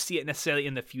 but do you see it necessarily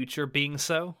in the future being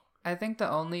so? I think the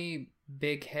only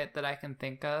big hit that I can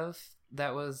think of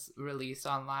that was released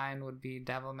online would be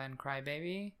Devilman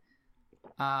Crybaby.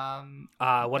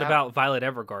 What about Violet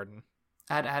Evergarden?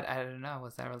 I don't know.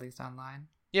 Was that released online?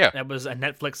 Yeah. That was a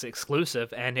Netflix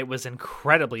exclusive, and it was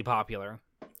incredibly popular.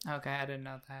 Okay, I didn't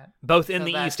know that. Both in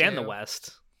the East and the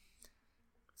West.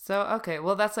 So, okay,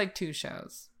 well, that's like 2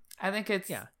 shows. I think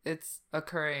it's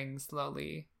occurring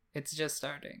slowly. It's just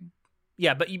starting.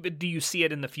 Yeah, but do you see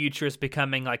it in the future as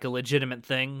becoming like a legitimate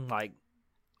thing? Like,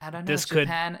 I don't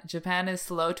know. Japan is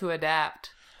slow to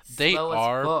adapt. They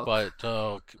are, but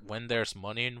when there's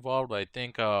money involved, I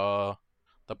think the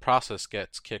process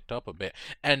gets kicked up a bit.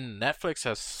 And Netflix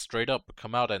has straight up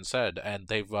come out and said, and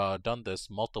they've done this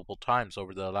multiple times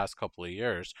over the last couple of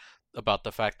years, about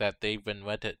the fact that they've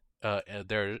invented,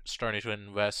 they're starting to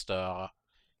invest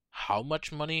how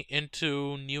much money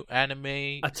into new anime?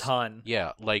 A ton.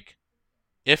 Yeah, like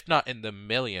if not in the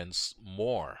millions,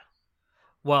 more.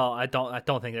 Well, I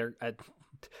don't think they're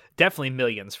definitely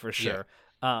millions for sure.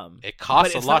 Yeah. It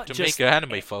costs a lot to make an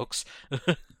anime, folks.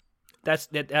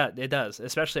 It does,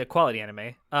 especially a quality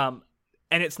anime. And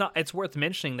it's worth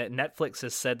mentioning that Netflix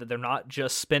has said that they're not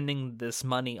just spending this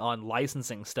money on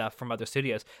licensing stuff from other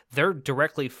studios. They're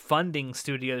directly funding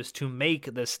studios to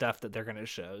make this stuff that they're going to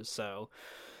show. So,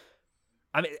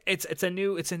 I mean, it's a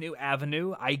new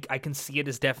avenue. I can see it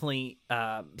as definitely,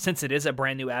 since it is a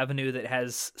brand new avenue that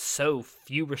has so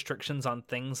few restrictions on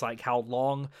things like how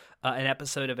long an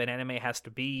episode of an anime has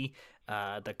to be,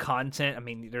 the content. I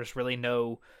mean, there's really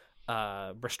no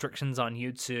restrictions on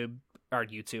YouTube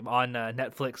on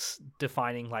Netflix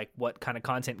defining like what kind of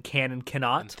content can and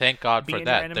cannot. And thank God for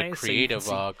that. Anime, the creative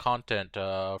content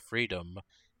freedom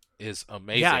is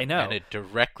amazing. Yeah, I know. And it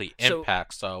directly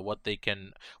impacts what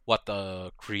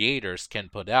the creators can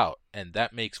put out, and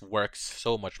that makes work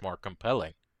so much more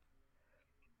compelling.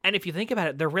 And if you think about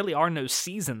it, there really are no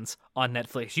seasons on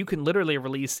Netflix. You can literally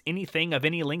release anything of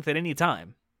any length at any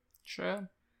time. True.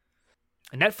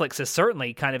 And Netflix has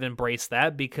certainly kind of embraced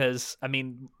that because, I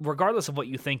mean, regardless of what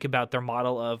you think about their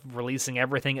model of releasing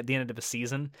everything at the end of a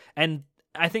season, and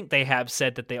I think they have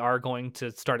said that they are going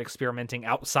to start experimenting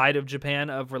outside of Japan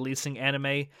of releasing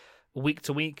anime week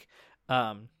to week.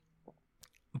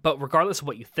 But regardless of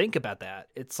what you think about that,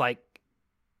 it's like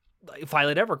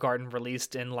Violet Evergarden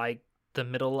released in like the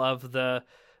middle of the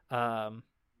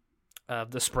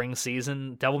spring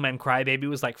season. Devilman Crybaby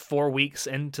was like 4 weeks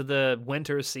into the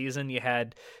winter season. You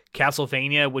had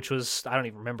Castlevania, which was, I don't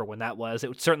even remember when that was.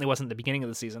 It certainly wasn't the beginning of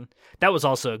the season. That was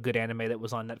also a good anime that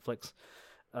was on Netflix.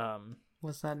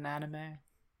 Was that an anime?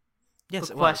 Yes,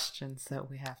 the it questions that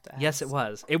we have to ask. Yes, it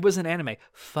was. It was an anime.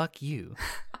 Fuck you.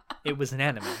 It was an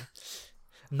anime.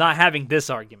 not having this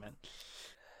argument.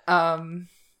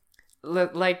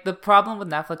 Like the problem with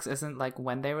Netflix isn't like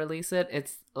when they release it,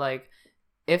 it's like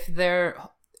if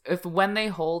when they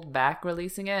hold back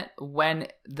releasing it when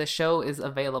the show is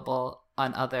available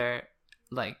on other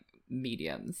like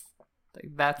mediums.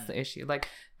 Like that's the issue. Like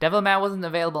Devilman wasn't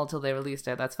available until they released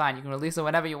it. That's fine. You can release it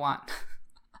whenever you want.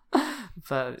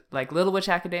 But like Little Witch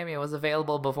Academia was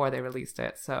available before they released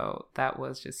it, so that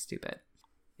was just stupid.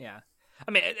 Yeah.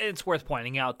 I mean, it's worth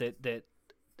pointing out that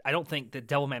I don't think that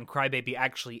Devilman Crybaby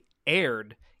actually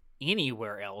aired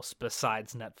anywhere else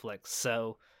besides Netflix.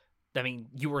 So, I mean,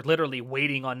 you were literally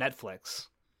waiting on Netflix.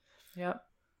 Yep.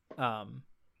 I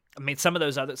mean, some of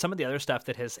the other stuff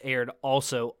that has aired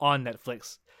also on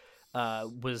Netflix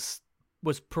was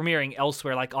premiering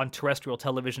elsewhere, like on terrestrial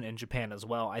television in Japan as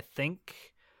well.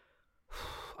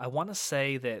 I want to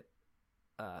say that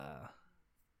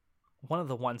one of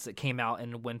the ones that came out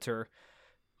in winter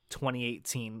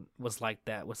 2018 was like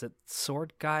that. Was it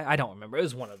Sword Guy? I don't remember. It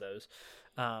was one of those.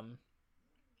 But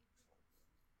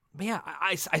yeah,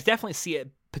 I definitely see it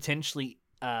potentially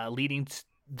leading to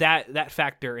that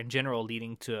factor in general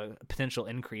leading to a potential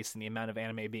increase in the amount of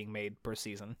anime being made per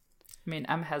season. I mean,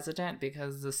 I'm hesitant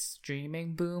because the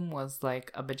streaming boom was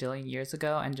like a bajillion years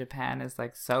ago, and Japan is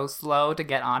like so slow to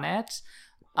get on it.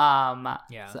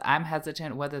 Yeah. So I'm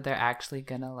hesitant whether they're actually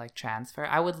gonna like transfer.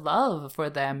 I would love for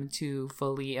them to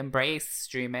fully embrace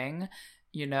streaming.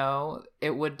 You know,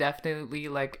 it would definitely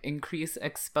like increase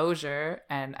exposure,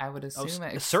 and I would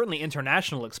assume certainly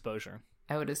international exposure.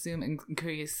 I would assume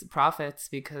increase profits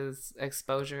because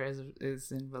exposure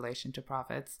is in relation to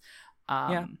profits.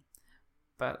 Yeah.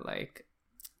 But like,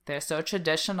 they're so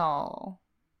traditional.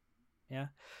 Yeah.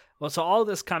 Well, so all of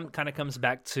this kind of comes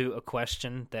back to a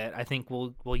question that I think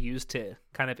we'll use to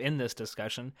kind of end this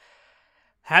discussion.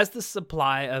 Has the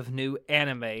supply of new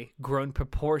anime grown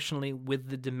proportionally with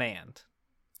the demand?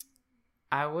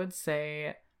 I would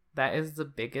say that is the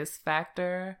biggest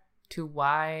factor to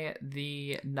why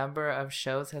the number of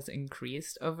shows has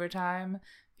increased over time,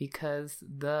 because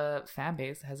the fan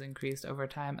base has increased over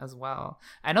time as well.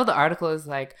 I know the article is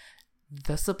like,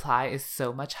 the supply is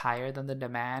so much higher than the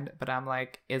demand, but I'm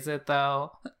like, is it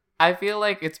though? I feel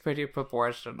like it's pretty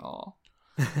proportional.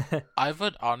 I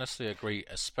would honestly agree,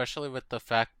 especially with the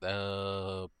fact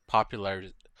the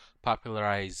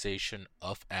popularization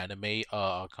of anime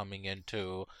coming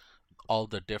into all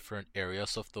the different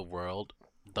areas of the world.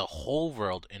 The whole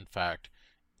world, in fact,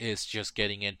 is just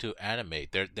getting into anime.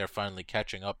 They're finally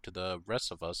catching up to the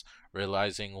rest of us,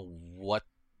 realizing what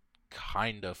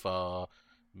kind of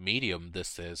medium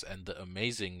this is and the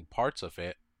amazing parts of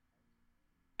it.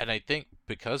 And I think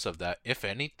because of that, if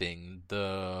anything,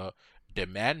 the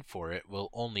demand for it will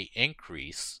only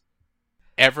increase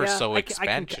ever so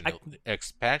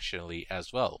expansionally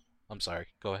as well. I'm sorry,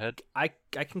 go ahead. I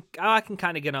can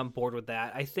kind of get on board with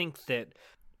that. I think that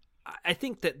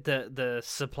the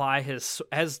supply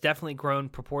has definitely grown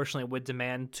proportionally with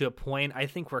demand to a point. I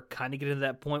think we're kind of getting to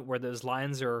that point where those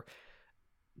lines are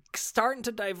starting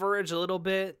to diverge a little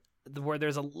bit, where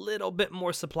there's a little bit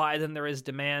more supply than there is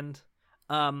demand.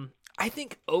 I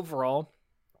think overall,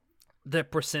 the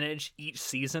percentage each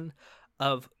season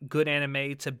of good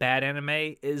anime to bad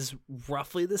anime is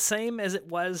roughly the same as it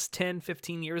was 10,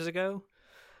 15 years ago.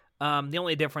 The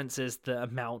only difference is the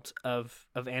amount of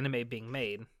anime being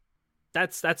made.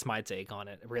 That's my take on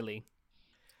it, really.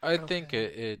 I think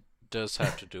it does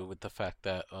have to do with the fact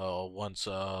that once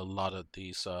a lot of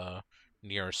these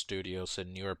newer studios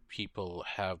and newer people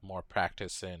have more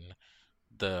practice in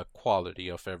the quality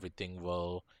of everything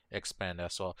will expand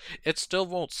as well. It still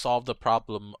won't solve the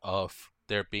problem of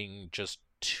there being just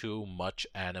too much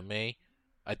anime.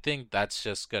 I think that's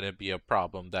just gonna be a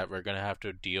problem that we're gonna have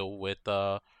to deal with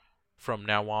from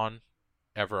now on,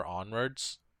 ever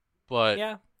onwards. But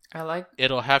yeah,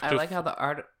 it'll have to. I like how the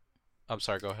art. I'm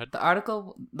sorry. Go ahead. The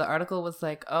article was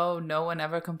like, oh, no one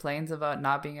ever complains about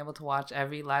not being able to watch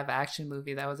every live action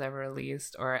movie that was ever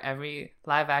released or every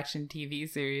live action TV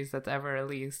series that's ever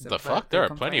released. The fuck? There are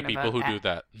plenty of people who do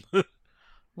that.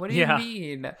 What do you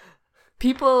mean?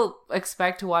 People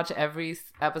expect to watch every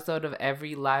episode of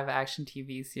every live action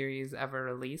TV series ever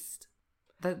released.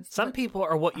 Some people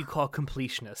are what you call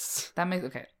completionists. That makes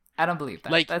okay. I don't believe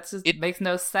that. Like, that's just makes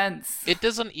no sense. It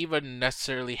doesn't even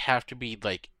necessarily have to be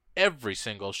like every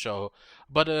single show,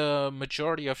 but a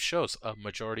majority of shows, a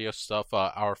majority of stuff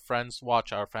our friends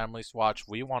watch, our families watch,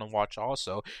 we want to watch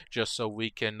also, just so we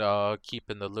can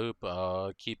keep in the loop,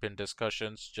 keep in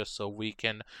discussions, just so we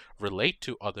can relate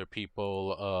to other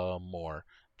people more.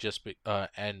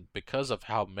 And because of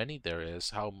how many there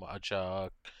is, how much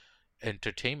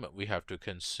entertainment we have to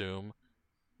consume,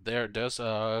 there does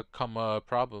come a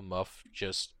problem of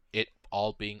just it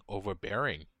all being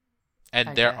overbearing. And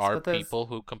I there guess, are but there's- people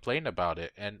who complain about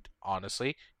it, and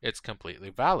honestly, it's completely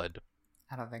valid.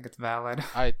 I don't think it's valid.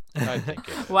 I think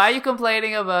it is. Why are you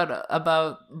complaining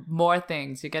about more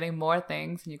things? You're getting more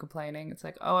things and you're complaining. It's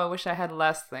like, oh, I wish I had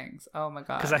less things. Oh my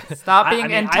god. 'Cause Stop I being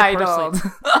mean, entitled.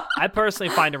 I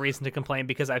personally find a reason to complain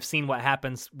because I've seen what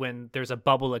happens when there's a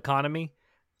bubble economy.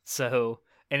 So,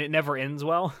 and it never ends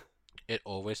well. It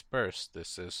always bursts.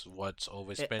 This is what's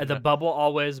always been. The bubble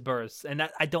always bursts, and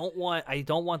I don't want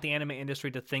the anime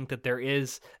industry to think that there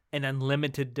is an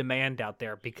unlimited demand out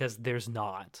there, because there's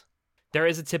not. There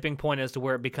is a tipping point as to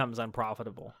where it becomes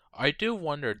unprofitable. I do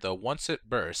wonder though, once it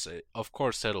bursts, of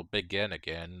course it'll begin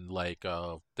again. Like,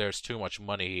 there's too much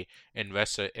money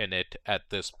invested in it at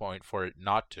this point for it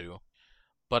not to.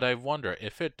 But I wonder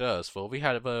if it does, will we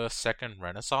have a second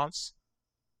renaissance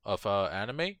of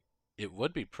anime? It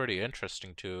would be pretty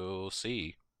interesting to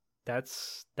see.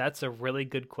 That's a really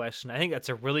good question. I think that's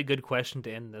a really good question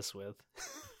to end this with.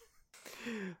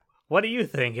 What do you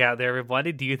think out there,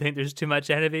 everybody? Do you think there's too much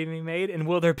anime being made, and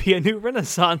will there be a new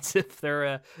renaissance if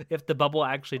the bubble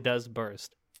actually does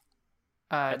burst?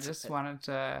 Just wanted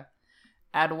to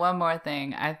add one more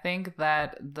thing. I think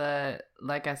that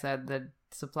like I said, the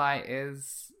supply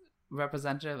is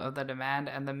representative of the demand,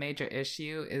 and the major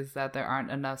issue is that there aren't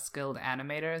enough skilled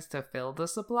animators to fill the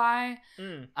supply.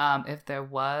 If there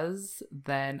was,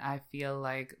 then I feel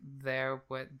like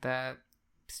the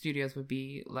studios would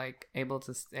be like able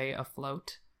to stay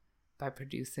afloat by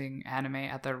producing anime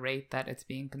at the rate that it's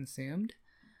being consumed.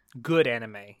 Good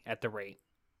anime at the rate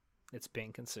it's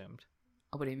being consumed.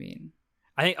 What do you mean?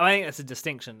 I think that's a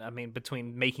distinction. I mean,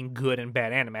 between making good and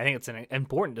bad anime. I think it's an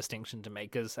important distinction to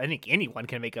make, because I think anyone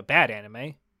can make a bad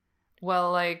anime.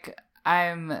 Well, like,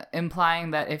 I'm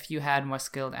implying that if you had more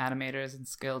skilled animators and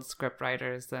skilled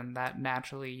scriptwriters, then that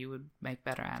naturally you would make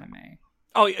better anime.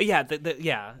 Oh yeah,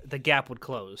 the gap would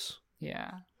close.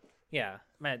 Yeah. Yeah,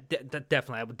 man,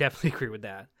 definitely, I would definitely agree with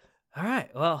that. All right,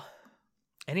 well,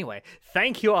 anyway,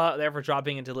 thank you all out there for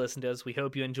dropping in to listen to us. We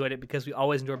hope you enjoyed it, because we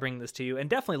always enjoy bringing this to you. And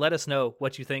definitely let us know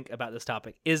what you think about this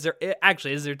topic. Is there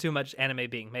too much anime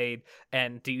being made?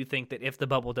 And do you think that if the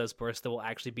bubble does burst, there will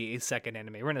actually be a second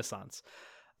anime renaissance?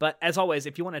 But as always,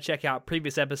 if you want to check out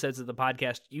previous episodes of the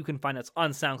podcast, you can find us on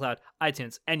SoundCloud,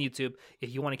 iTunes, and YouTube.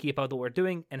 If you want to keep up with what we're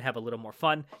doing and have a little more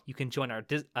fun, you can join our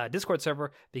Discord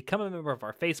server, become a member of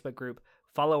our Facebook group,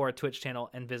 follow our Twitch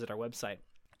channel, and visit our website.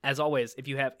 As always, if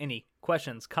you have any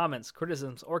questions, comments,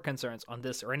 criticisms, or concerns on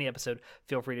this or any episode,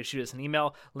 feel free to shoot us an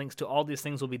email. Links to all these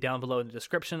things will be down below in the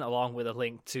description, along with a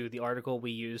link to the article we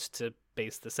used to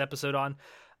base this episode on.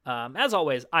 As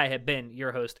always, I have been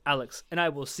your host, Alex, and I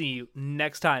will see you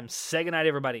next time. Say goodnight,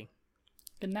 everybody.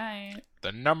 Good night.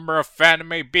 The number of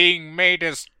anime being made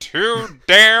is too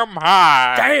damn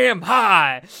high. Damn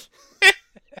high!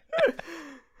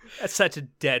 That's such a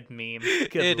dead meme.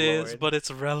 Good It is, Lord. but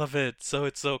it's relevant, so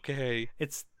it's okay.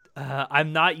 It's.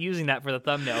 I'm not using that for the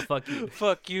thumbnail. Fuck you.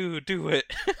 Fuck you, do it.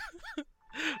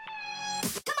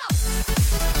 Come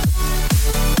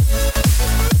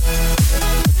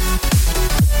on.